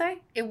 I want to say.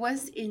 It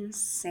was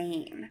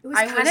insane. It was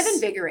kind of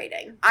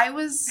invigorating. I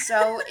was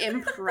so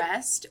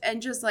impressed,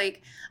 and just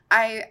like,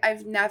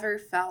 I've never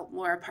felt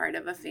more a part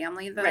of a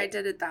family than I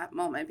did at that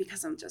moment,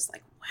 because I'm just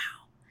like,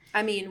 wow.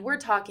 I mean, we're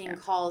talking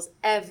calls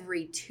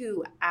every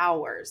 2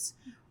 hours,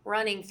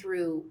 running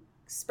through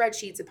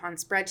spreadsheets upon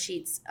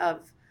spreadsheets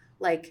of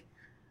like,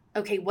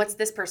 okay, what's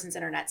this person's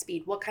internet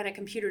speed? What kind of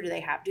computer do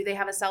they have? Do they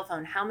have a cell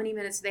phone? How many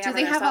minutes do they have?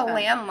 Do they have a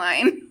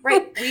landline?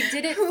 Right. We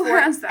did it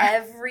for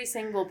every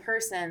single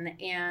person.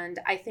 And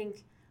I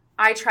think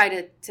I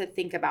try to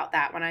think about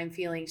that when I'm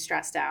feeling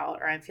stressed out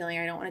or I'm feeling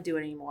I don't want to do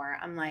it anymore.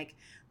 I'm like,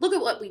 look at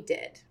what we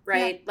did,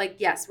 right? Yeah. Like,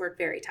 yes, we're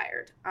very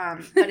tired.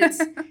 But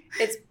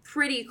it's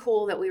pretty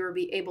cool that we were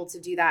able to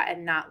do that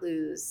and not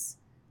lose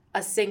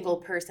a single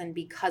person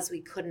because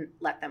we couldn't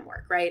let them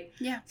work, right?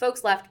 Yeah.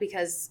 Folks left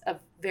because of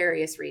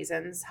various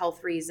reasons,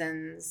 health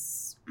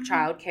reasons,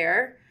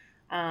 childcare.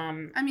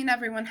 I mean,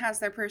 everyone has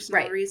their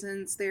personal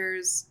reasons.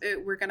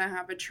 We're going to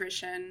have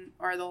attrition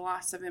or the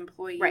loss of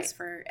employees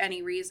for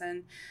any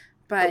reason.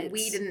 But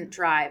we didn't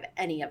drive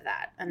any of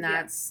that. And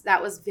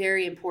that was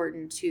very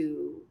important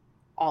to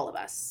all of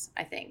us,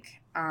 I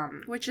think.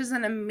 Which is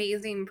an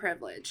amazing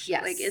privilege.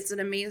 Yes. Like, it's an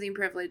amazing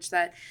privilege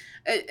that,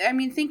 I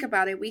mean, think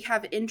about it. We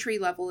have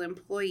entry-level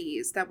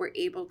employees that were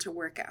able to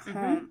work at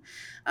home.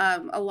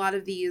 A lot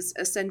of these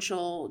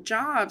essential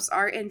jobs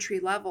are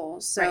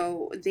entry-level,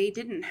 so they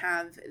didn't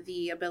have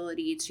the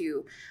ability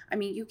to, I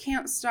mean, you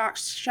can't stock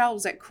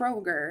shelves at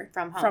Kroger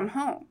from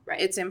home.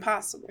 Right. It's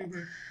impossible.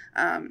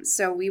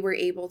 So we were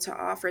able to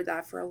offer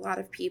that for a lot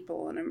of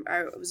people, and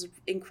I was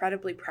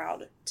incredibly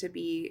proud to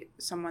be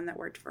someone that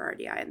worked for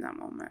RDI in that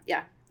moment.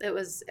 Yeah, it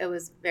was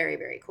very,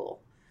 very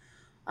cool.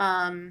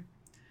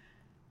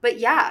 But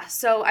yeah,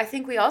 so I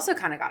think we also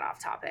kind of got off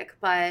topic,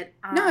 but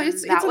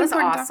that was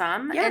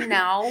awesome. Yeah. And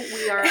now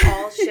we are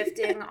all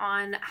shifting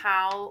on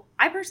how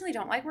I personally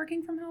don't like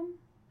working from home.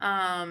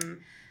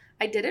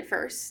 I did it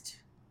first.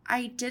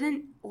 I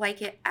didn't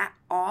like it at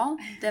all.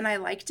 Then I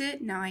liked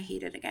it. Now I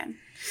hate it again.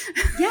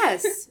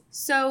 Yes.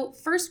 So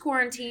first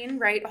quarantine,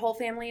 right? Whole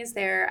family is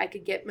there. I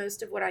could get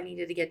most of what I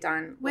needed to get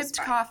done. Whipped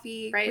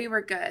coffee. Right? We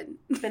were good.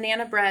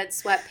 Banana bread,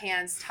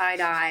 sweatpants,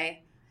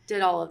 tie-dye.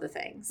 Did all of the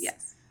things.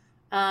 Yes.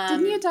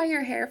 Didn't you dye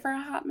your hair for a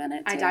hot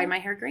minute too? I dyed my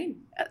hair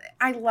green.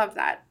 I love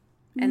that.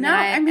 And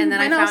then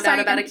I found out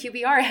about a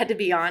QBR I had to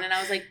be on, and I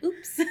was like,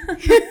 oops.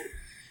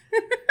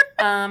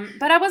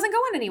 But I wasn't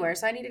going anywhere,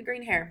 so I needed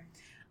green hair.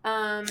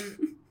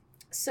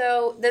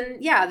 So then,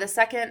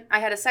 I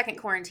had a second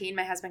quarantine.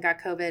 My husband got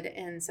COVID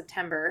in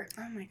September.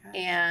 Oh my God.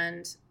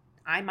 And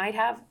I might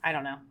have, I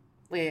don't know.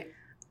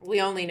 We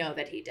only know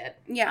that he did.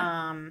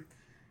 Yeah.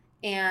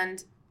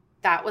 And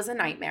that was a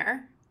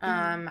nightmare.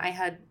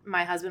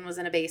 My husband was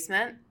in a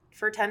basement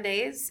for 10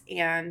 days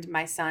and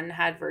my son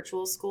had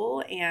virtual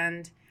school,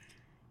 and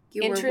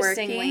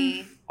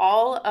interestingly,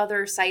 all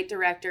other site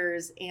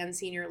directors and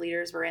senior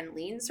leaders were in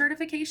Lean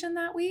certification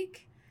that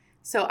week.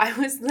 So I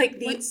was like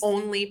the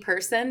only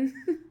person.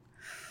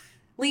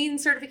 Lean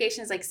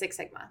certification is like Six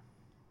Sigma.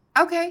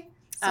 Okay.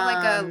 So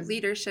like a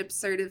leadership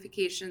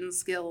certification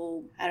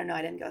skill. I don't know.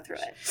 I didn't go through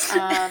it. So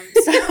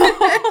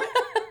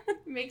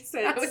makes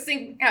sense.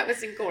 I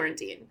was in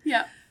quarantine.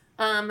 Yeah.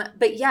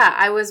 But yeah,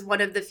 I was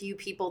one of the few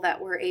people that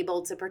were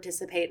able to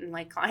participate in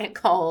like client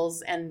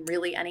calls and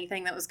really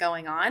anything that was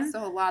going on.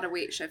 So a lot of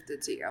weight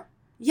shifted to you.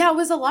 Yeah, it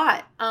was a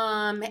lot.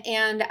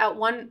 And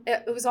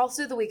it was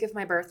also the week of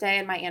my birthday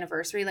and my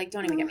anniversary. Like,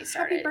 don't even get me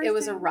started. It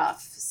was a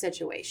rough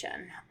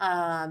situation.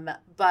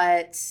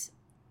 But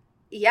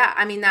yeah,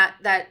 I mean that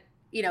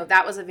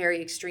was a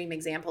very extreme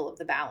example of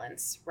the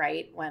balance,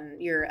 right? When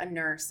you're a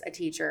nurse, a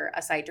teacher,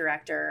 a site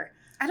director.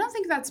 I don't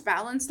think that's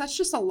balance. That's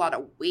just a lot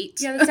of weight.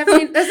 Yeah, that's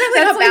definitely not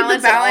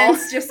balance. The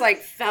balance just like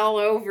fell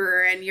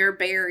over and you're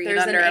buried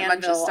under a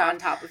bunch of stuff on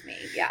top of me.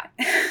 Yeah.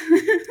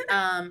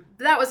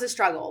 That was a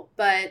struggle,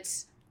 but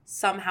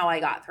somehow I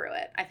got through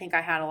it. I think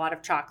I had a lot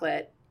of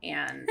chocolate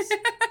and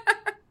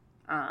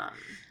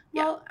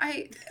Well,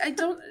 I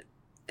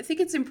think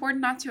it's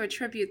important not to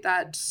attribute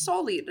that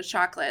solely to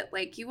chocolate.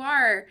 Like, you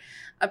are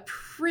a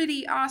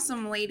pretty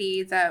awesome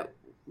lady that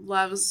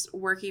loves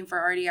working for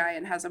RDI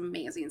and has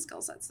amazing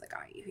skill sets that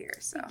got you here.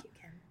 So thank you,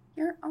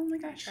 Kim. Oh my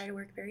gosh. I try to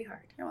work very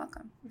hard. You're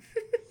welcome.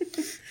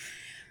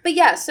 But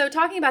yeah, so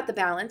talking about the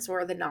balance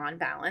or the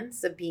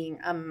non-balance of being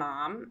a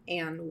mom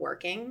and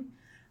working,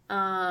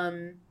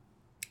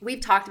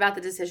 we've talked about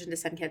the decision to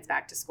send kids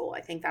back to school.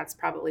 I think that's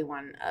probably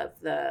one of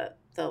the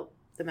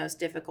most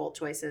difficult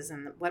choices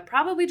and what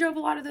probably drove a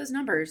lot of those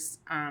numbers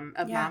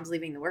of moms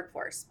leaving the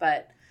workforce.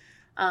 But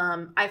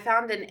I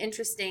found an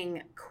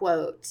interesting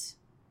quote.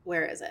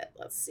 Where is it?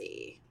 Let's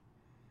see.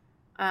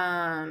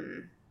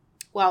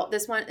 Well,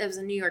 this one, it was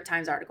a New York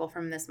Times article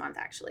from this month,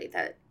 actually,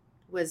 that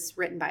was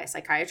written by a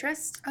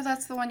psychiatrist. Oh,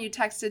 that's the one you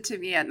texted to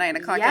me at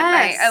 9:00 at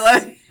night. I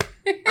love it.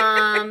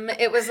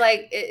 It was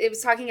like it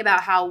was talking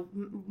about how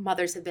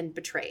mothers have been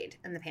betrayed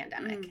in the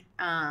pandemic.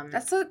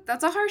 That's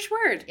a harsh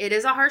word. It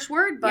is a harsh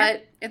word,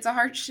 but it's a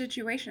harsh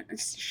situation.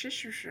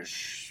 Situation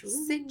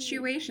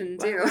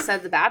too. Well, I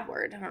said the bad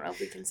word. I don't know if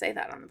we can say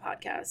that on the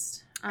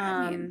podcast.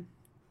 I mean,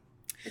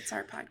 it's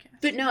our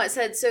podcast. But no, it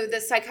said, so the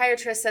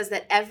psychiatrist says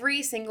that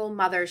every single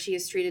mother she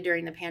has treated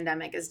during the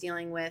pandemic is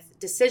dealing with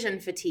decision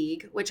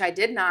fatigue, which I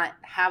did not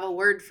have a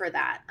word for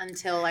that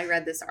until I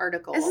read this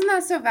article. Isn't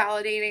that so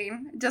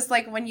validating? Just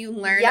like when you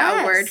learn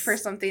a word for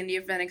something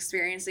you've been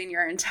experiencing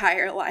your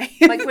entire life.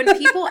 Like when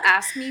people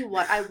ask me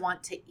what I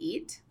want to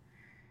eat,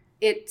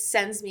 it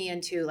sends me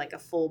into like a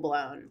full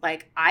blown,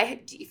 like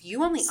if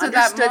you only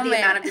understood the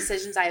amount of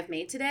decisions I have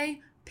made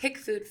today, pick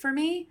food for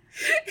me.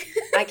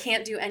 I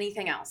can't do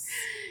anything else.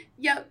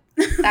 Yep.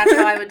 That's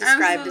how I would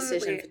describe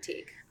decision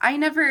fatigue. I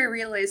never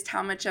realized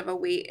how much of a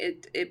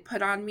weight it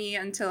put on me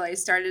until I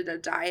started a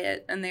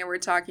diet, and they were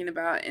talking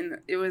about, and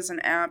it was an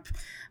app.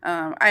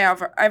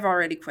 I've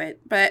already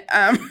quit, but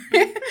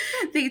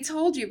they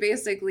told you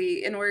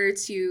basically in order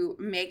to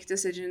make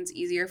decisions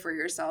easier for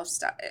yourself,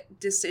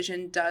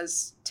 decision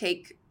does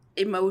take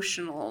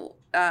emotional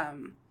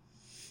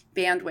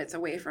bandwidth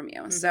away from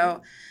you. Mm-hmm.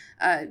 So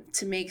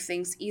to make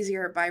things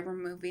easier by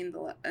removing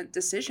the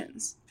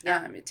decisions.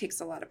 It takes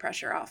a lot of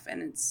pressure off.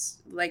 And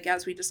it's like,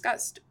 as we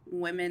discussed,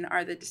 women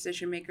are the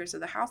decision makers of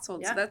the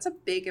household. Yeah. So that's a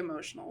big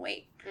emotional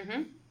weight.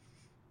 Mm-hmm.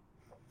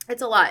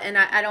 It's a lot. And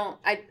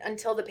I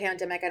until the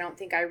pandemic, I don't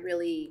think I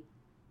really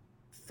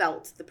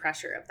felt the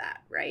pressure of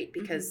that, right?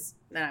 Because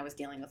then I was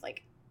dealing with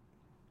like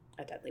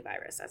a deadly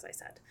virus, as I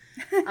said,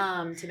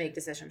 to make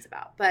decisions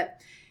about. But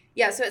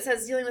yeah, so it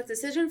says dealing with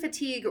decision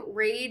fatigue,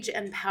 rage,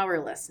 and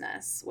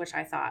powerlessness, which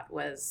I thought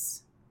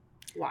was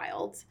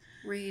wild.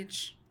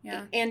 Rage,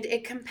 yeah. And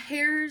it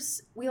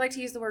compares, we like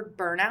to use the word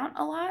burnout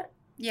a lot.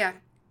 Yeah.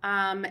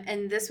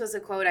 And this was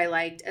a quote I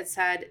liked. It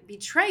said,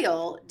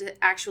 betrayal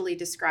actually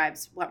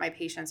describes what my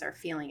patients are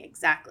feeling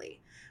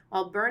exactly.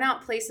 While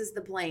burnout places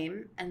the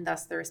blame, and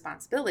thus the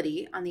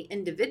responsibility, on the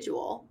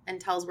individual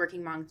and tells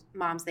working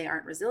moms they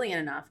aren't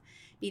resilient enough,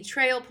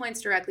 betrayal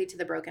points directly to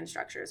the broken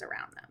structures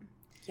around them.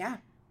 Yeah.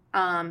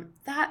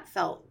 That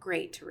felt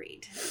great to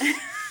read.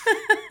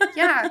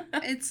 Yeah.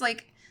 It's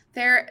like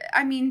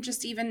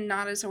just even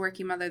not as a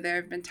working mother, there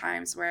have been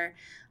times where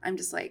I'm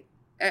just like,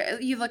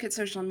 you look at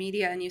social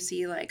media and you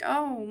see like,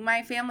 oh,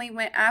 my family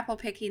went apple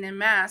picking en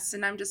masse.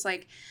 And I'm just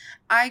like,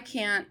 I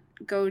can't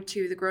go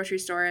to the grocery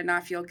store and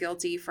not feel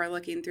guilty for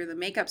looking through the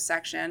makeup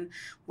section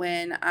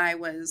when I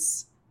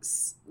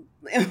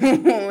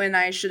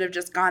should have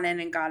just gone in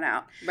and gone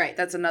out. Right.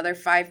 That's another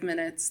 5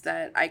 minutes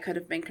that I could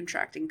have been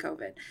contracting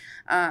COVID.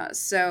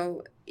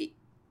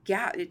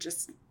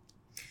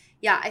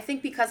 Yeah, I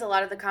think because a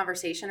lot of the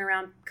conversation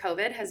around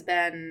COVID has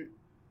been,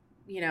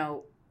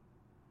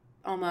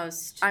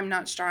 almost... I'm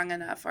not strong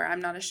enough, or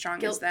I'm not as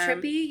strong as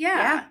them. Guilt-trippy,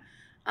 yeah.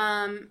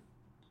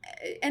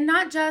 And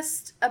not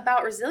just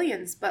about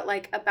resilience, but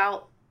like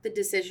about the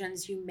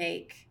decisions you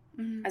make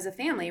as a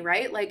family,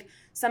 right? Like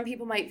some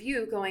people might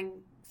view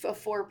going a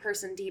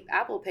 4-person deep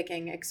apple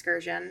picking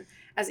excursion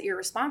as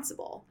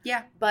irresponsible.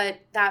 Yeah.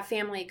 But that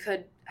family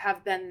could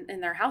have been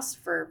in their house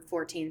for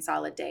 14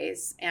 solid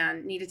days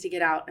and needed to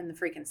get out in the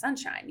freaking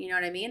sunshine. You know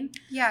what I mean?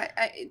 Yeah.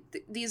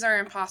 These are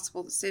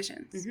impossible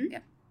decisions. Mm-hmm. Yeah.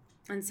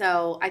 And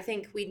so I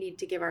think we need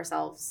to give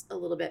ourselves a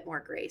little bit more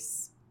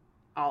grace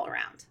all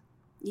around.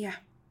 Yeah,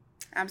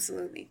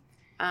 absolutely.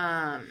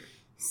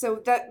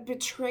 So that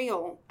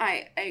betrayal,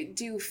 I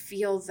do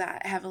feel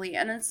that heavily.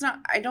 And it's not,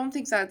 I don't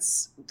think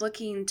that's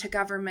looking to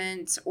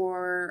government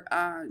or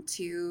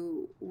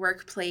to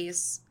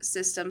workplace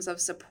systems of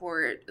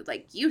support.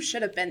 Like, you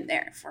should have been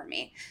there for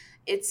me.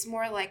 It's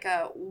more like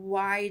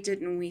why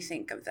didn't we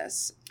think of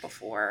this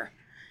before?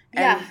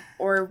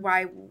 Or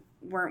why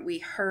weren't we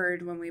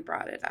heard when we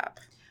brought it up?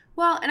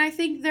 Well, and I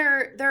think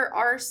there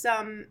are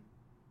some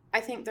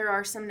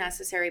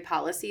necessary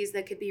policies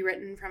that could be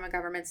written from a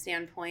government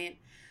standpoint.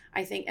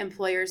 I think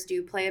employers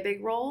do play a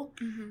big role.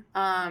 Mm-hmm.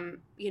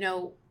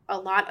 A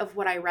lot of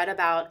what I read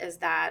about is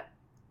that,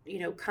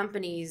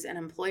 companies and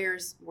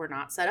employers were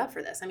not set up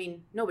for this. I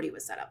mean, nobody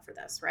was set up for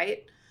this,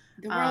 right?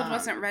 The world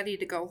wasn't ready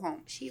to go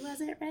home. She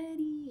wasn't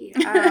ready.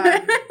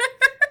 Sorry.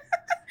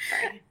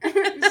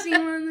 She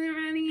wasn't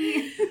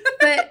ready.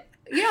 But,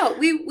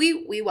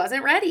 we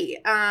wasn't ready.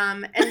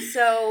 And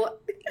so,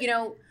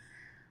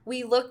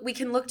 we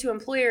can look to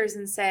employers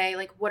and say,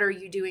 like, what are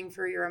you doing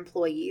for your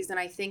employees? And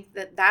I think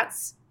that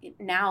that's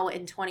now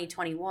in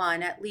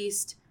 2021, at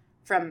least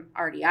from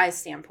RDI's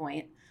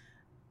standpoint,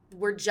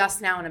 we're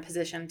just now in a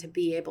position to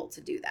be able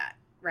to do that,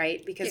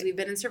 right? Because we've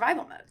been in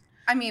survival mode.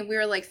 I mean, we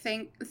were like,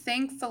 thank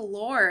the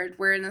Lord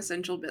we're an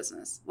essential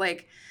business.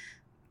 Like,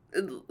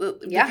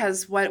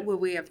 because what would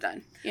we have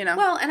done,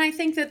 Well, and I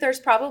think that there's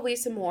probably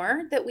some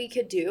more that we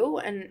could do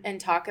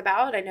and talk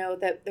about. I know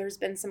that there's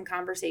been some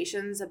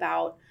conversations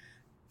about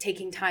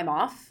taking time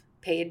off,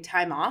 paid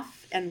time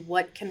off, and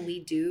what can we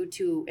do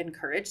to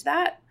encourage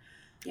that?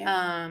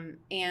 Yeah.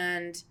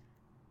 And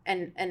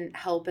and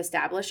help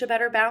establish a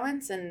better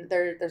balance. And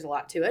there's a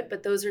lot to it,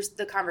 but those are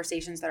the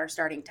conversations that are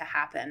starting to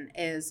happen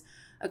is,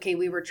 okay,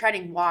 we were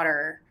treading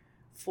water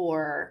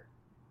for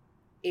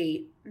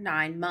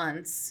 8-9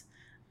 months.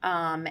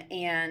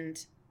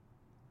 And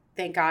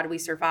thank God we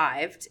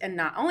survived. And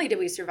not only did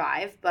we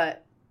survive,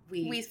 but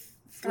we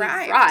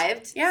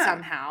thrived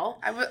somehow.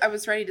 I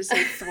was ready to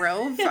say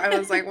throve. I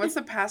was like, what's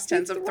the past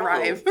tense of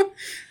thrive?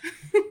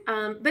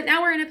 But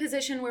now we're in a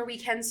position where we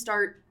can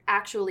start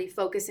actually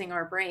focusing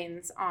our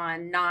brains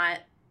on not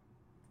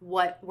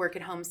what work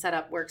at home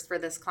setup works for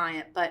this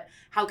client, but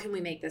how can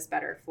we make this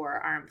better for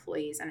our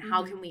employees, and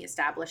how can we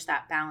establish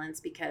that balance,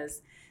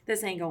 because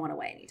this ain't going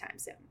away anytime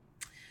soon.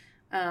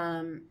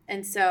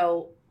 And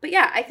so, but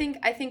yeah, I think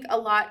a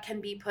lot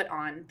can be put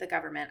on the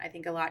government. I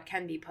think a lot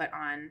can be put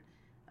on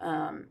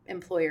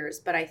employers,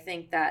 but I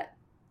think that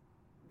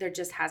there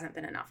just hasn't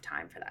been enough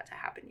time for that to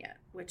happen yet,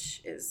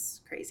 which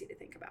is crazy to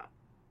think about.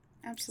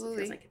 Absolutely. It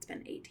feels like it's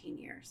been 18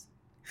 years.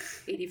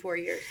 84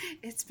 years.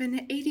 It's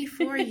been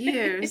 84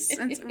 years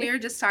since we were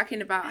just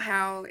talking about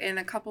how in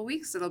a couple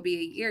weeks it'll be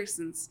a year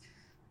since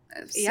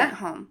I've sent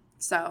home.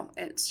 So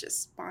it's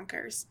just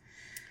bonkers.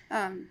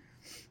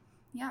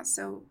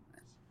 So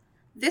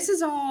this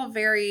is all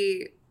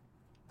very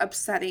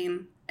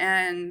upsetting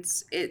and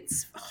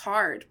it's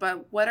hard,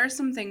 but what are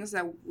some things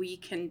that we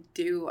can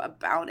do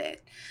about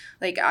it?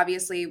 Like,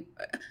 obviously,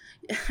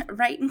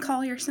 write and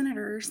call your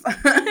senators.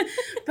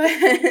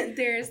 But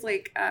there's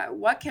like,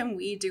 what can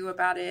we do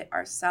about it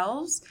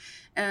ourselves?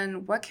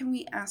 And what can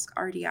we ask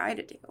RDI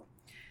to do?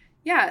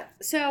 Yeah.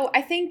 So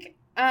I think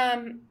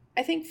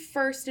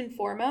first and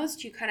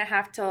foremost, you kind of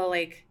have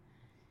to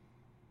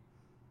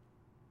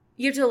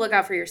you have to look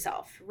out for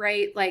yourself,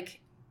 right? Like,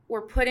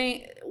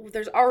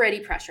 there's already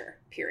pressure,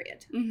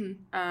 period.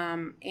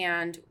 Mm-hmm.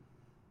 And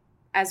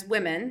as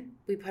women,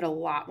 we put a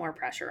lot more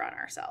pressure on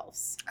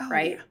ourselves,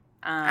 right? Yeah.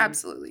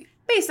 Absolutely.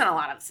 Based on a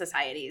lot of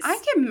societies.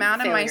 I get mad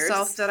at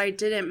myself that I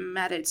didn't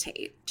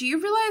meditate. Do you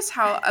realize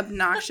how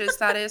obnoxious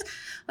that is?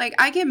 Like,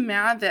 I get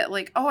mad that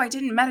I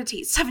didn't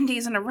meditate 7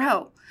 days in a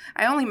row.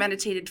 I only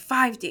meditated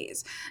 5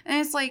 days. And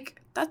it's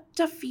like, that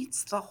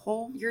defeats the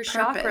whole Your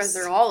purpose.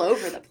 chakras are all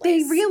over the place.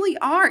 They really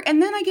are.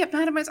 And then I get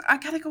mad at myself. I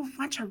gotta go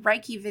watch a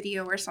Reiki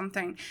video or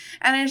something.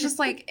 And it's just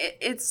like,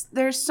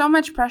 there's so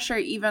much pressure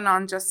even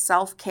on just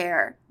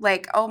self-care.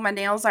 Like, oh, my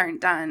nails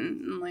aren't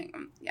done. I'm like,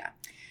 yeah.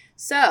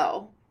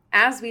 So,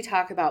 as we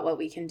talk about what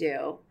we can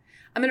do,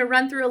 I'm going to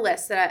run through a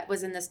list that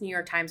was in this New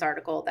York Times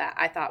article that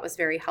I thought was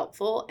very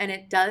helpful. And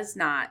it does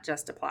not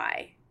just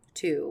apply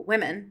to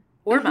women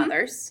or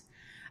mothers.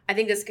 I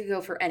think this could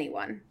go for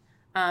anyone.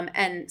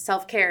 And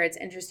self-care, it's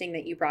interesting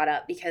that you brought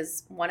up,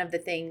 because one of the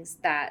things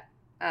that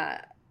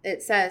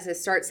it says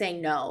is start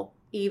saying no,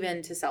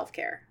 even to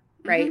self-care,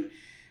 right?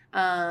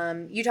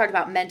 Mm-hmm. You talked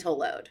about mental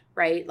load,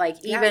 right? Like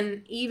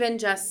even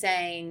just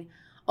saying,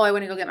 oh, I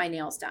want to go get my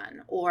nails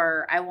done,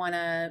 or I want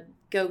to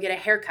go get a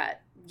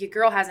haircut. Your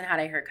girl hasn't had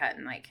a haircut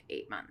in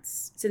 8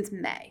 months, since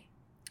May.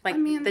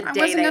 The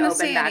day they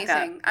opened back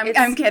up.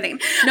 I'm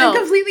kidding. No, I'm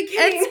completely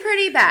kidding. It's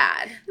pretty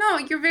bad. No,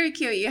 you're very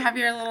cute. You have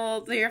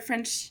your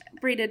French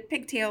braided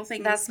pigtail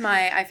thing. That's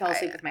I fell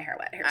asleep with my hair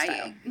wet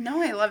hairstyle.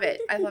 I love it.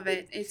 I love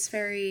it. It's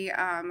very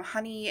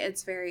honey.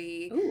 It's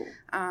very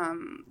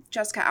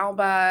Jessica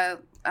Alba.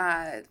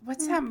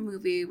 What's that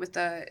movie with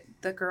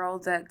the girl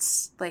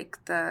that's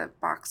like the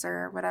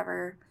boxer or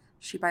whatever?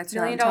 She bites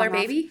her own tongue off. $1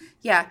 Million Baby?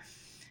 Yeah.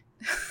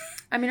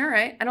 I mean, all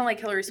right. I don't like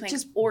Hilary Swank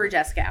or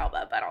Jessica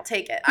Alba, but I'll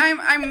take it.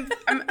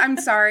 I'm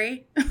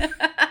sorry.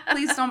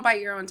 Please don't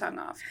bite your own tongue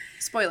off.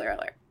 Spoiler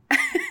alert.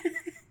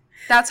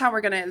 That's how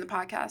we're gonna end the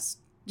podcast.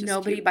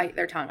 Nobody bite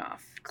their tongue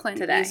off. Clint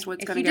today.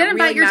 Eastwood's if gonna you get didn't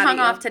really bite your mad tongue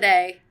at you. off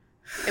today,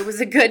 it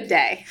was a good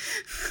day.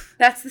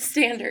 That's the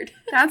standard.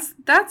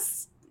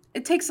 That's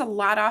it takes a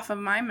lot off of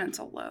my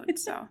mental load.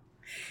 So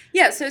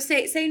yeah. So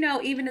say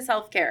no even to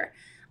self-care.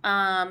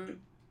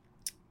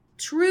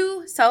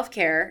 True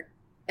self-care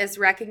is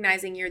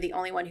recognizing you're the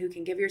only one who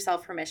can give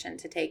yourself permission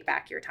to take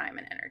back your time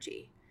and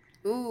energy.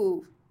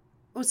 Ooh.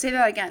 Oh, say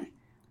that again.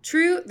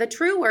 The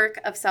true work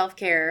of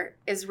self-care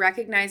is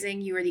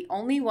recognizing you are the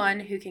only one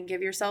who can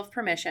give yourself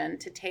permission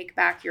to take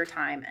back your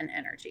time and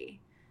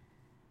energy.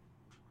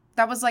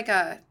 That was like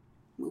a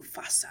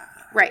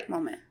Mufasa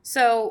moment.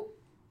 So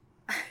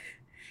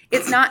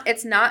it's not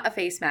a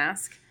face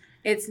mask.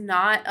 It's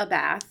not a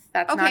bath.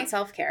 That's not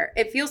self-care.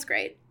 It feels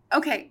great.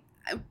 Okay.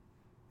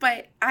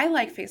 But I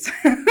like face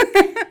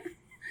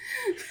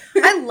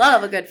I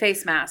love a good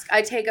face mask.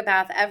 I take a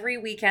bath every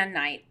weekend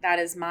night. That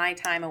is my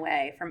time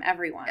away from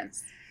everyone.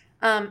 Yes.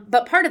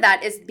 But part of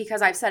that is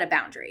because I've set a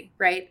boundary,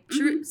 right?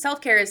 True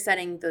self-care is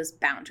setting those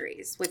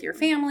boundaries with your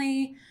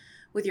family,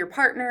 with your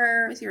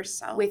partner, with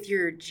yourself, with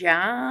your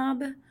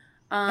job.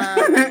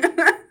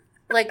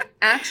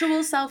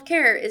 Actual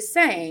self-care is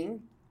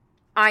saying,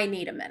 I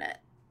need a minute,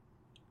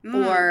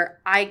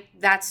 or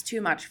that's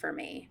too much for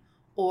me,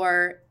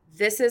 or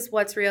this is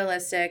what's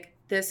realistic.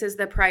 This is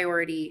the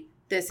priority.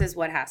 This is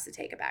what has to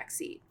take a back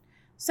seat.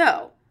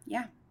 So,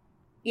 yeah,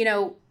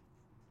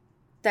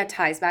 that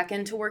ties back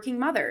into working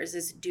mothers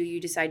is, do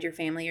you decide your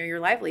family or your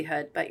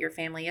livelihood? But your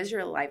family is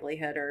your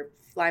livelihood, or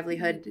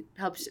livelihood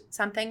helps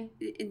something.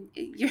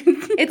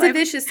 It's a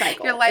vicious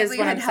cycle. Your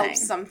livelihood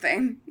helps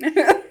something.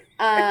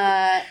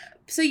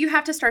 So you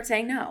have to start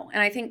saying no.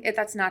 And I think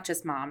that's not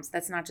just moms.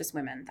 That's not just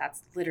women.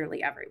 That's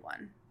literally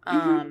everyone.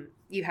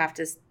 You have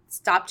to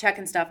stop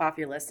checking stuff off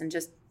your list and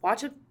just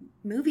watch a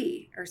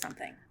movie or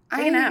something.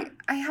 Take a nap.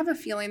 I have a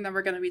feeling that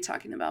we're going to be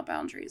talking about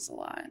boundaries a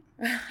lot.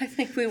 I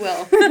think we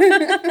will.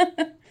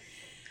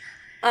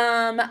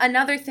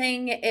 Another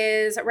thing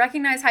is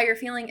recognize how you're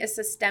feeling is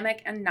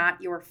systemic and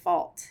not your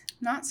fault.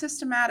 Not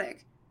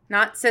systematic.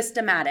 Not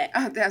systematic.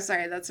 Oh,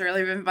 sorry. That's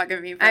really been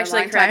bugging me for a long time.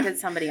 I actually corrected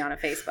somebody on a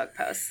Facebook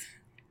post.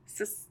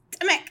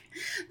 Systemic.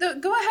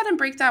 Go ahead and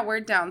break that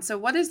word down. So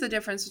what is the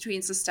difference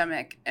between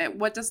systemic?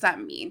 What does that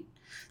mean?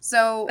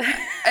 So,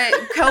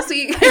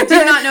 Kelsey... I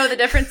do not know the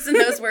difference in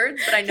those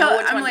words, but I know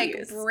which one to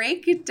use.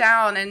 Break it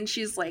down, and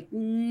she's like,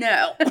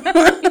 no.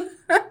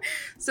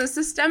 So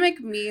systemic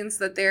means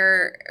that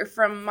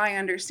from my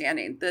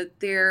understanding,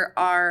 that there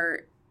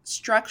are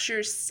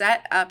structures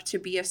set up to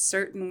be a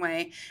certain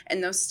way,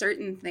 and those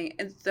certain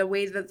things, the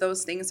way that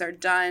those things are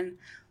done,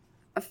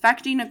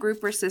 affecting a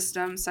group or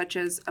system such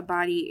as a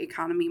body,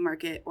 economy,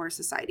 market, or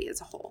society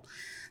as a whole.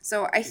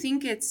 So I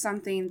think it's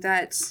something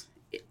that,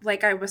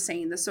 like I was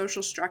saying, the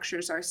social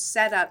structures are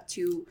set up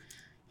to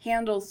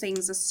handle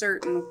things a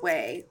certain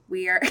way.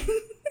 We are...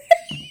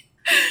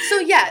 So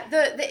yeah,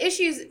 the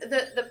issues,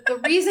 the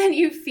reason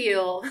you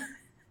feel...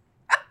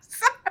 I'm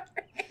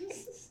sorry.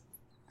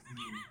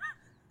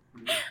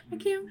 I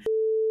can't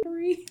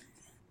breathe.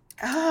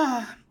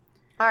 Oh.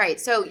 All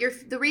right, so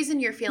the reason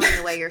you're feeling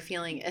the way you're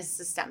feeling is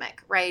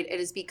systemic, right? It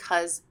is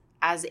because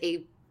as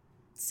a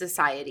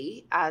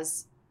society,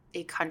 as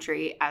a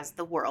country, as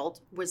the world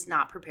was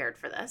not prepared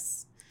for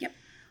this. Yep.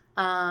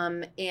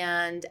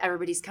 And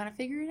everybody's kind of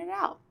figuring it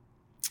out.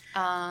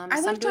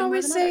 I like to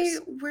always say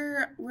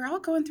we're all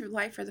going through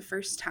life for the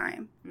first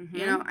time. Mm-hmm.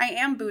 You know, I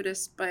am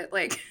Buddhist, but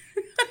like,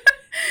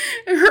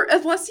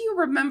 unless you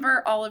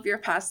remember all of your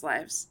past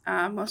lives,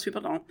 most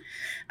people don't.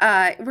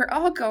 We're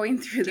all going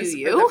through this. Do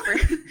you?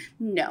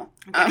 No.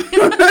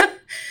 Okay.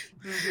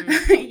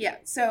 Mm-hmm. Yeah.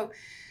 So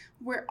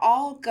we're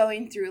all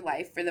going through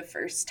life for the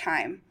first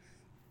time.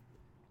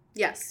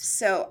 Yes.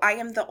 So I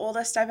am the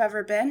oldest I've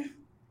ever been.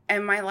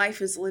 And my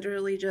life is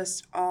literally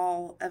just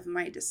all of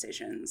my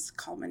decisions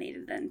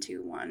culminated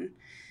into one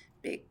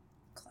big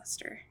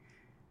cluster.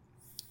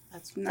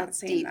 That's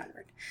saying deep. That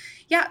word.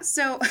 Yeah,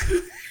 so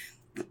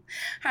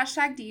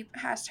hashtag deep,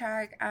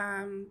 hashtag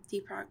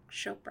Deepak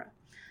Chopra.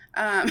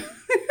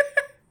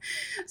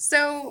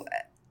 So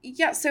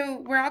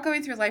we're all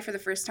going through life for the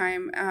first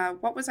time.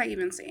 What was I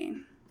even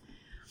saying?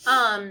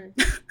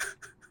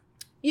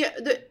 Yeah,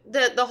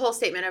 the whole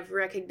statement of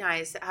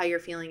recognize how you're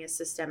feeling is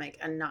systemic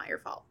and not your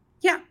fault.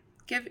 Yeah.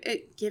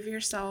 Give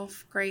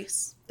yourself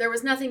grace. There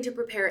was nothing to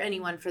prepare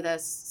anyone for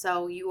this,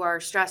 so you are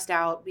stressed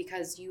out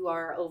because you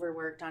are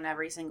overworked on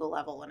every single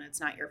level, and it's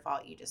not your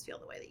fault. You just feel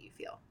the way that you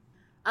feel.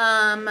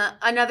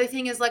 Another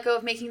thing is let go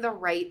of making the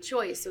right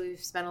choice. So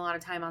we've spent a lot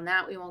of time on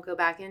that. We won't go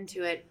back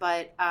into it,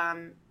 but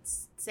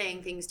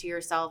saying things to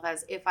yourself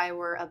as if I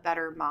were a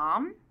better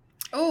mom.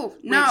 Oh,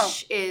 no.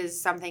 Which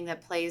is something that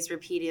plays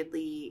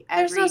repeatedly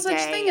every day. There's no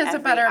such thing as a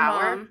better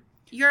mom.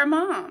 You're a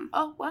mom.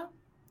 Oh, well,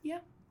 yeah.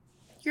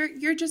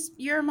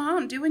 You're a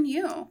mom doing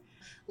you.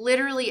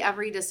 Literally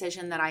every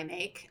decision that I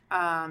make,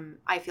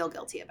 I feel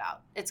guilty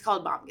about. It's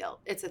called mom guilt.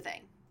 It's a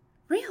thing.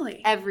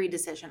 Really? Every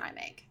decision I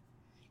make.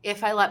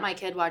 If I let my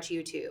kid watch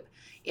YouTube,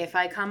 if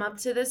I come up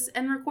to this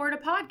and record a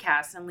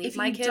podcast and leave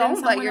my kid in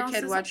someone else's... If you don't let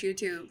your kid watch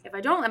YouTube. If I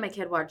don't let my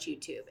kid watch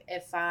YouTube.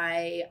 If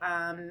I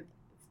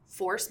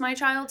force my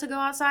child to go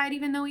outside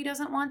even though he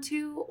doesn't want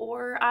to,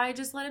 or I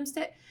just let him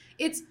stay.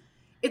 It's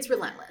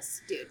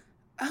relentless, dude.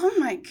 Oh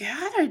my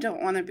God, I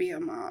don't want to be a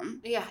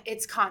mom. Yeah,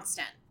 it's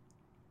constant.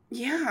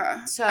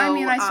 Yeah. So I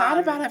mean, I thought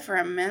about it for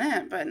a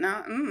minute, but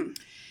not.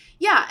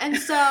 Yeah, and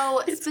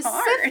so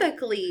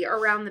specifically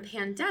around the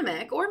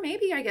pandemic, or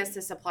maybe I guess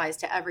this applies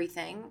to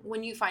everything,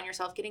 when you find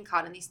yourself getting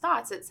caught in these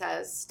thoughts, it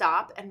says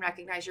stop and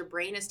recognize your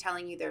brain is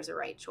telling you there's a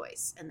right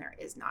choice, and there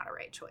is not a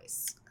right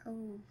choice.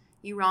 Oh.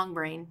 You wrong,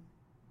 brain.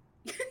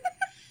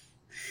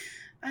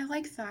 I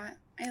like that.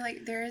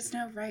 There is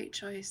no right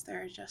choice.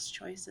 There are just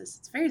choices.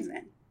 It's very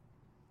zen.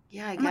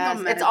 Yeah, I guess.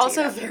 It's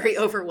also very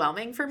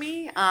overwhelming for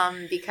me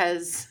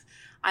because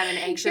I'm an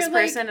anxious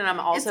person and I'm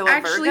also a Virgo.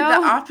 It's actually the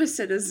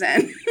opposite of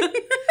zen.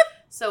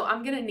 So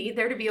I'm going to need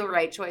there to be a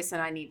right choice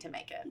and I need to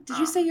make it. Did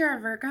you say you're a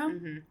Virgo?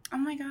 Mm-hmm. Oh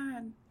my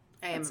God.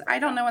 I am. I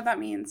don't know what that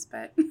means,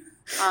 but.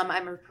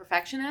 I'm a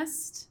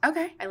perfectionist.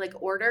 Okay. I like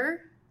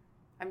order.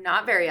 I'm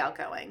not very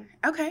outgoing.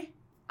 Okay.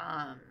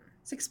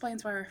 This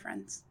explains why we're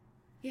friends.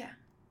 Yeah.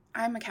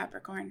 I'm a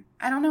Capricorn.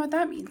 I don't know what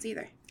that means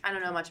either. I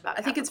don't know much about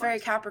I think it's very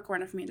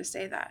Capricorn of me to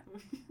say that.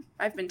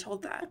 I've been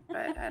told that,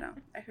 but I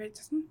don't. I heard it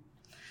just...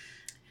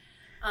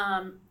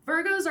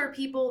 Virgos are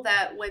people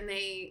that when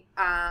they,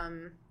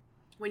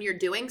 when you're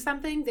doing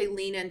something, they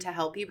lean in to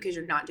help you because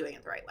you're not doing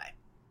it the right way.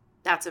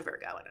 That's a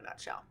Virgo in a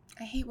nutshell.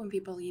 I hate when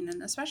people lean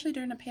in, especially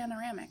during a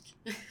panoramic.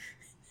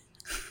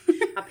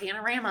 A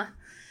panorama.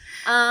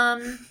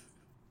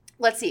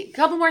 Let's see. A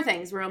couple more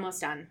things. We're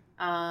almost done.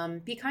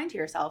 Be kind to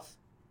yourself.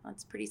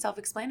 That's pretty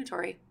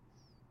self-explanatory.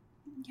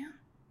 Yeah.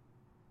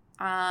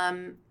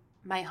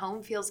 My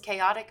home feels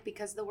chaotic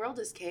because the world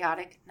is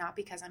chaotic, not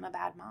because I'm a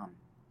bad mom.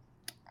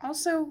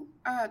 Also,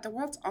 the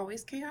world's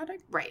always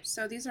chaotic. Right.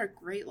 So these are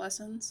great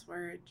lessons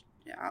for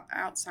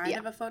outside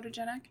of a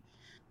photogenic.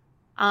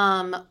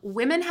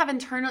 Women have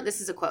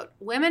this is a quote.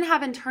 Women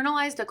have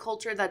internalized a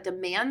culture that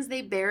demands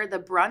they bear the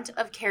brunt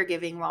of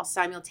caregiving while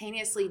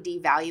simultaneously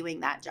devaluing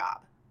that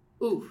job.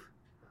 Ooh.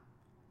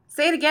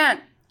 Say it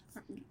again.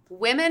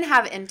 Women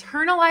have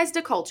internalized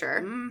a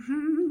culture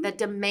that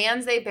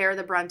demands they bear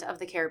the brunt of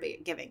the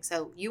caregiving.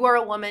 So you are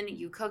a woman,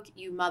 you cook,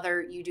 you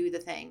mother, you do the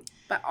thing.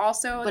 But it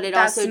also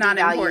devalues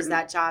important.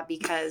 that job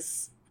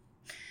because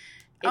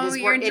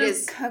it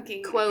is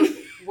cooking. Quote,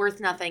 worth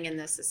nothing in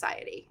this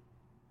society.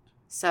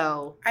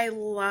 So I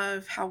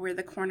love how we're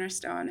the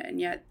cornerstone, and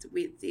yet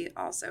we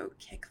also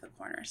kick the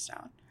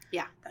cornerstone.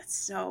 Yeah. That's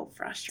so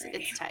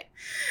frustrating. It's tight.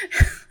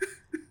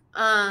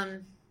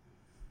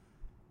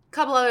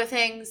 Couple other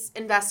things.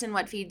 Invest in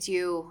what feeds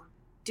you.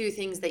 Do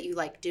things that you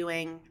like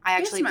doing. I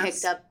actually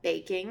picked up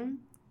baking.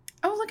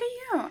 Oh, look at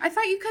you. I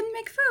thought you couldn't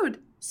make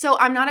food. So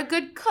I'm not a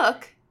good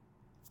cook.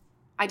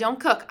 I don't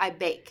cook. I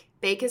bake.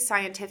 Bake is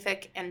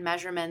scientific and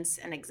measurements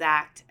and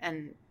exact,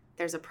 and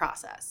there's a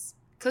process.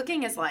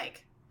 Cooking is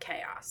like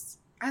chaos.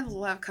 I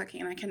love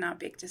cooking. I cannot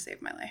bake to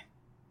save my life.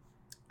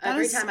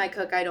 Every time I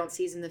cook, I don't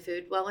season the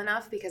food well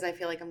enough because I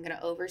feel like I'm going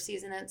to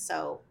over-season it.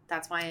 So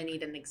that's why I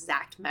need an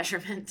exact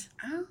measurement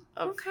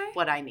of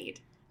what I need.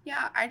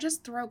 Yeah, I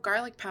just throw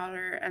garlic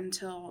powder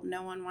until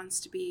no one wants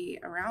to be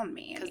around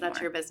me because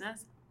that's your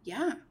business?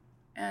 Yeah.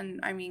 And,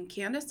 I mean,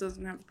 Candace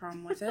doesn't have a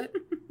problem with it.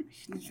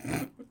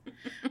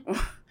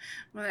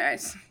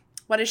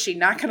 What is she,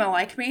 not going to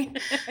like me?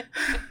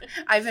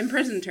 I've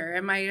imprisoned her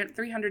in my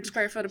 300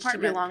 square foot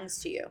apartment. She belongs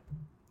to you.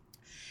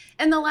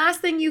 And the last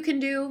thing you can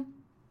do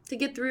to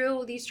get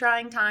through these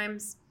trying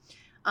times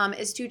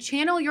is to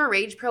channel your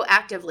rage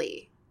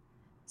proactively.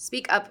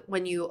 Speak up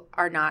when you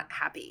are not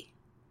happy.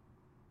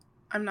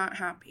 I'm not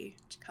happy,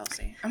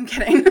 Kelsey. I'm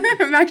kidding.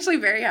 I'm actually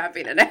very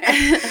happy today.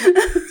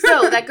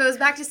 So that goes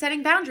back to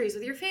setting boundaries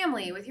with your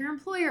family, with your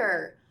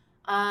employer.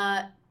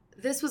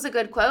 This was a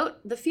good quote.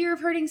 The fear of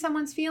hurting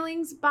someone's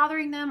feelings,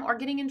 bothering them, or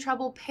getting in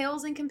trouble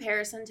pales in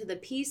comparison to the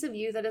peace of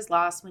you that is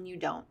lost when you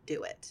don't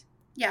do it.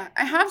 Yeah,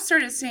 I have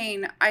started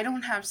saying I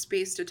don't have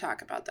space to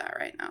talk about that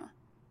right now.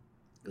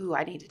 Ooh,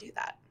 I need to do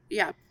that.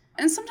 Yeah.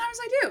 And sometimes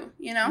I do,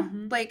 you know?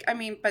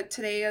 Mm-hmm. But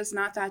today is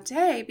not that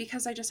day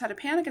because I just had a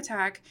panic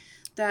attack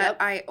that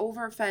I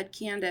overfed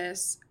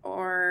Candace,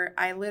 or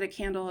I lit a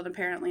candle, and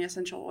apparently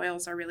essential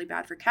oils are really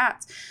bad for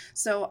cats.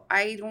 So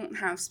I don't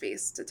have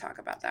space to talk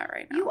about that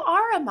right now. You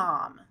are a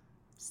mom.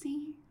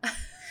 See?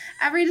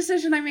 Every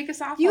decision I make is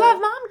awful. You have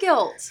mom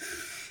guilt.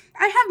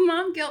 I have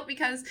mom guilt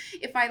because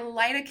if I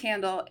light a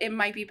candle, it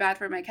might be bad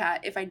for my cat.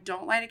 If I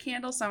don't light a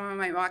candle, someone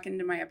might walk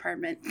into my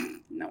apartment.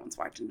 No one's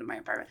walked into my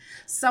apartment.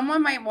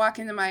 Someone might walk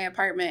into my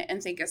apartment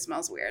and think it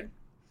smells weird.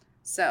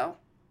 So.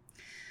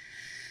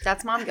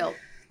 That's mom guilt.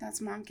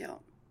 That's mom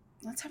guilt.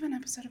 Let's have an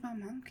episode about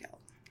mom guilt.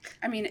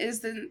 I mean, is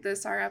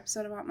this our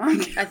episode about mom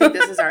guilt? I think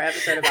this is our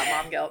episode about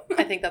mom guilt.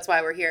 I think that's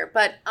why we're here.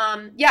 But,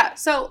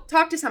 so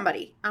talk to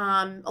somebody.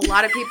 A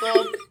lot of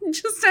people.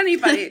 Just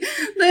anybody.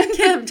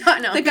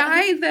 The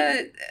guy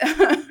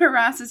that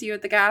harasses you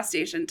at the gas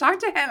station. Talk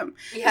to him.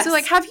 Yes. So,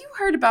 have you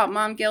heard about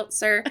mom guilt,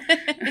 sir?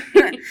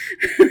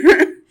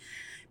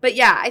 But,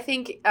 yeah, I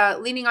think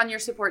leaning on your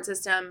support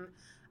system,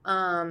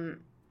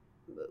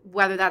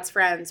 whether that's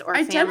friends or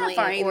family,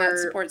 identifying that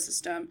support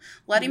system,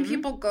 letting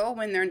people go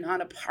when they're not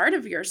a part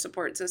of your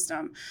support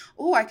system.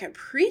 Oh, I could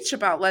preach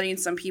about letting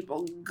some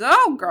people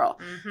go, girl.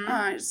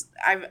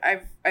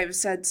 I've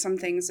said some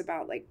things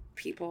about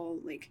people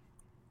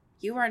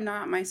you are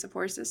not my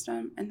support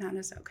system, and that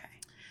is okay.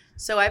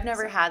 So I've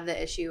never had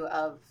the issue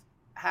of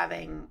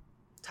having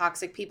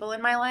toxic people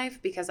in my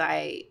life because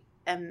I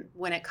am,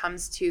 when it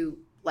comes to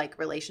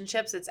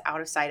relationships, it's out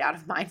of sight, out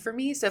of mind for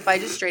me. So if I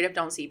just straight up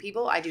don't see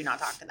people, I do not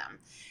talk to them.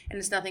 And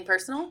it's nothing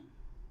personal.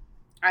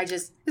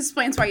 This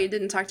explains why you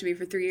didn't talk to me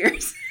for 3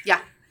 years. Yeah.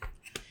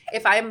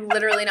 If I'm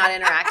literally not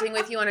interacting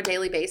with you on a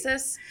daily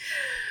basis.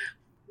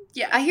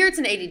 Yeah. I hear it's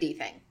an ADD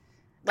thing.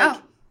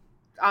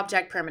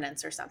 Object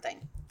permanence or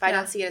something. If I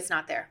don't see it, it's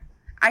not there.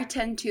 I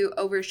tend to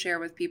overshare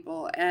with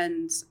people,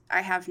 and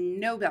I have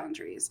no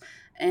boundaries.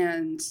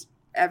 And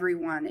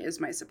everyone is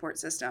my support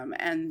system.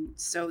 And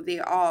so they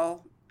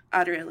all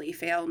utterly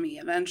fail me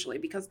eventually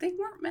because they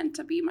weren't meant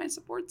to be my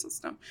support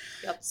system.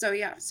 Yep.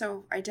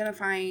 So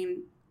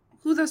identifying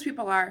who those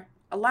people are,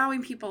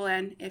 allowing people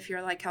in if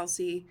you're like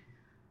Kelsey,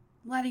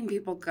 letting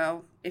people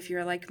go if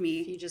you're like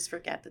me. You just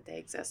forget that they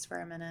exist for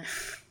a minute.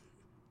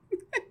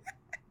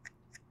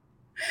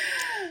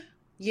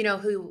 You know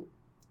who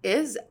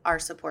is our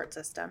support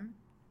system?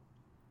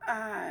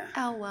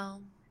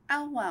 Well.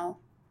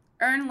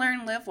 Earn,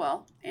 learn, live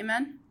well.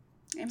 Amen?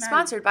 Amen.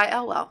 Sponsored by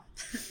Elwell.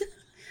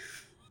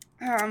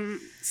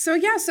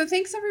 So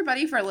thanks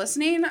everybody for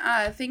listening.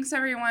 Thanks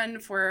everyone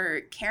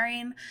for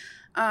carrying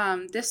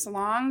this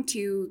long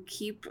to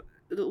keep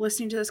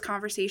listening to this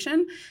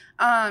conversation.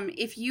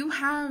 If you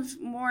have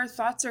more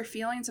thoughts or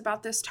feelings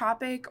about this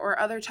topic or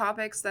other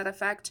topics that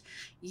affect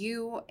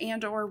you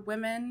and or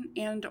women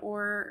and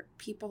or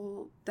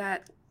people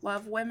that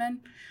love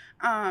women,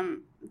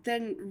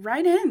 then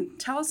write in.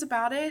 Tell us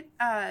about it.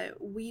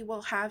 We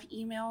will have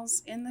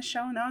emails in the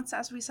show notes,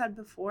 as we said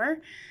before.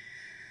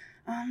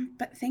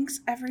 But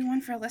thanks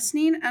everyone for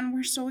listening, and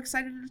we're so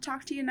excited to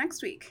talk to you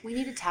next week. We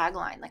need a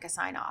tagline, like a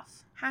sign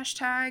off.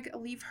 #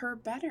 leave her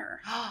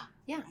better.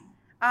 Yeah.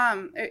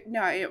 I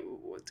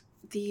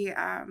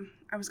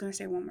was going to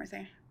say one more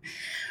thing.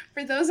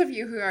 For those of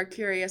you who are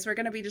curious, we're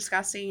going to be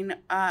discussing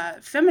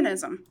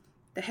feminism,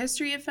 the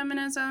history of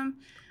feminism.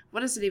 What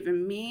does it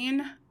even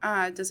mean?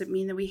 Does it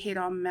mean that we hate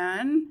all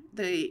men?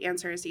 The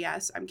answer is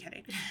yes. I'm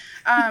kidding.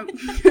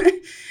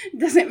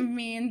 Does it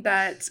mean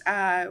that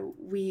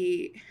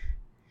we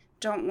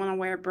don't want to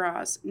wear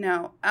bras?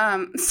 No.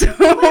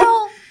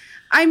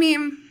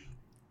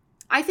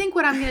 I think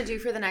what I'm going to do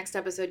for the next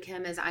episode,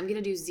 Kim, is I'm going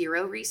to do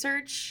zero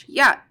research.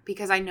 Yeah.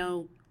 Because I get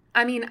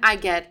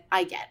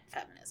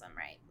feminism,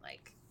 right?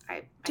 Like,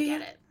 I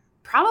get it.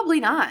 Probably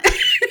not.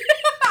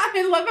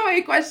 I love how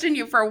I questioned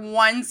you for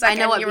 1 second.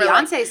 I know what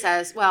Beyonce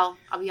says. Well,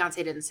 Beyonce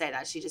didn't say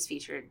that. She just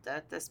featured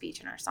the speech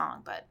in her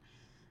song. But,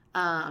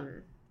 I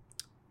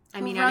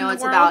know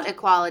it's about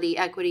equality,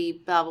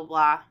 equity, blah, blah,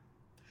 blah.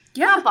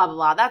 Yeah. Not blah, blah,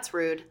 blah. That's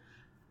rude.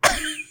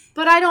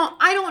 But I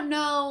don't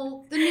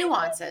know the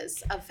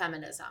nuances of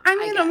feminism.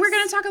 We're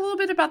going to talk a little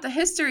bit about the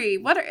history.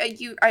 What are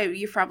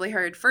you've probably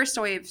heard first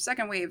wave,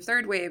 second wave,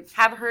 third wave.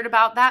 Have heard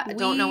about that. I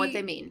don't know what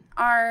they mean.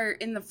 Are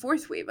in the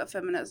fourth wave of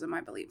feminism,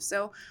 I believe.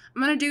 So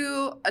I'm going to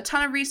do a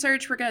ton of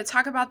research. We're going to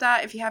talk about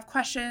that. If you have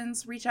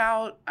questions, reach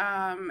out,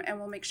 and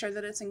we'll make sure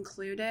that it's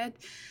included.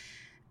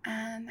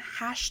 And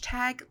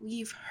 #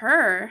 leave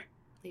her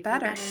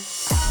better.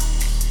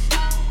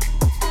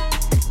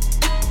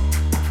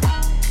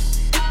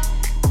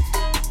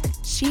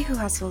 She Who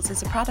Hustles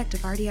is a product of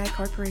RDI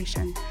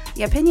Corporation.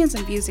 The opinions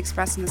and views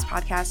expressed in this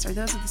podcast are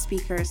those of the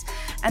speakers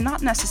and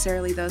not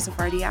necessarily those of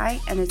RDI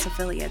and its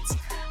affiliates.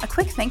 A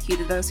quick thank you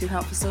to those who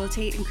helped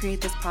facilitate and create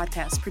this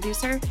podcast.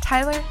 Producer,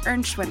 Tyler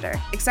Ernschwinder.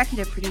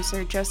 Executive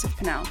producer, Joseph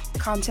Pinnell.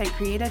 Content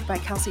created by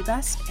Kelsey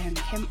Best and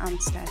Kim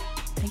Armstead.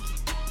 Thank you.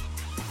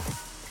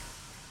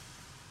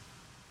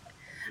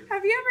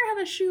 Have you ever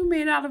had a shoe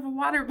made out of a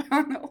water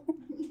bottle?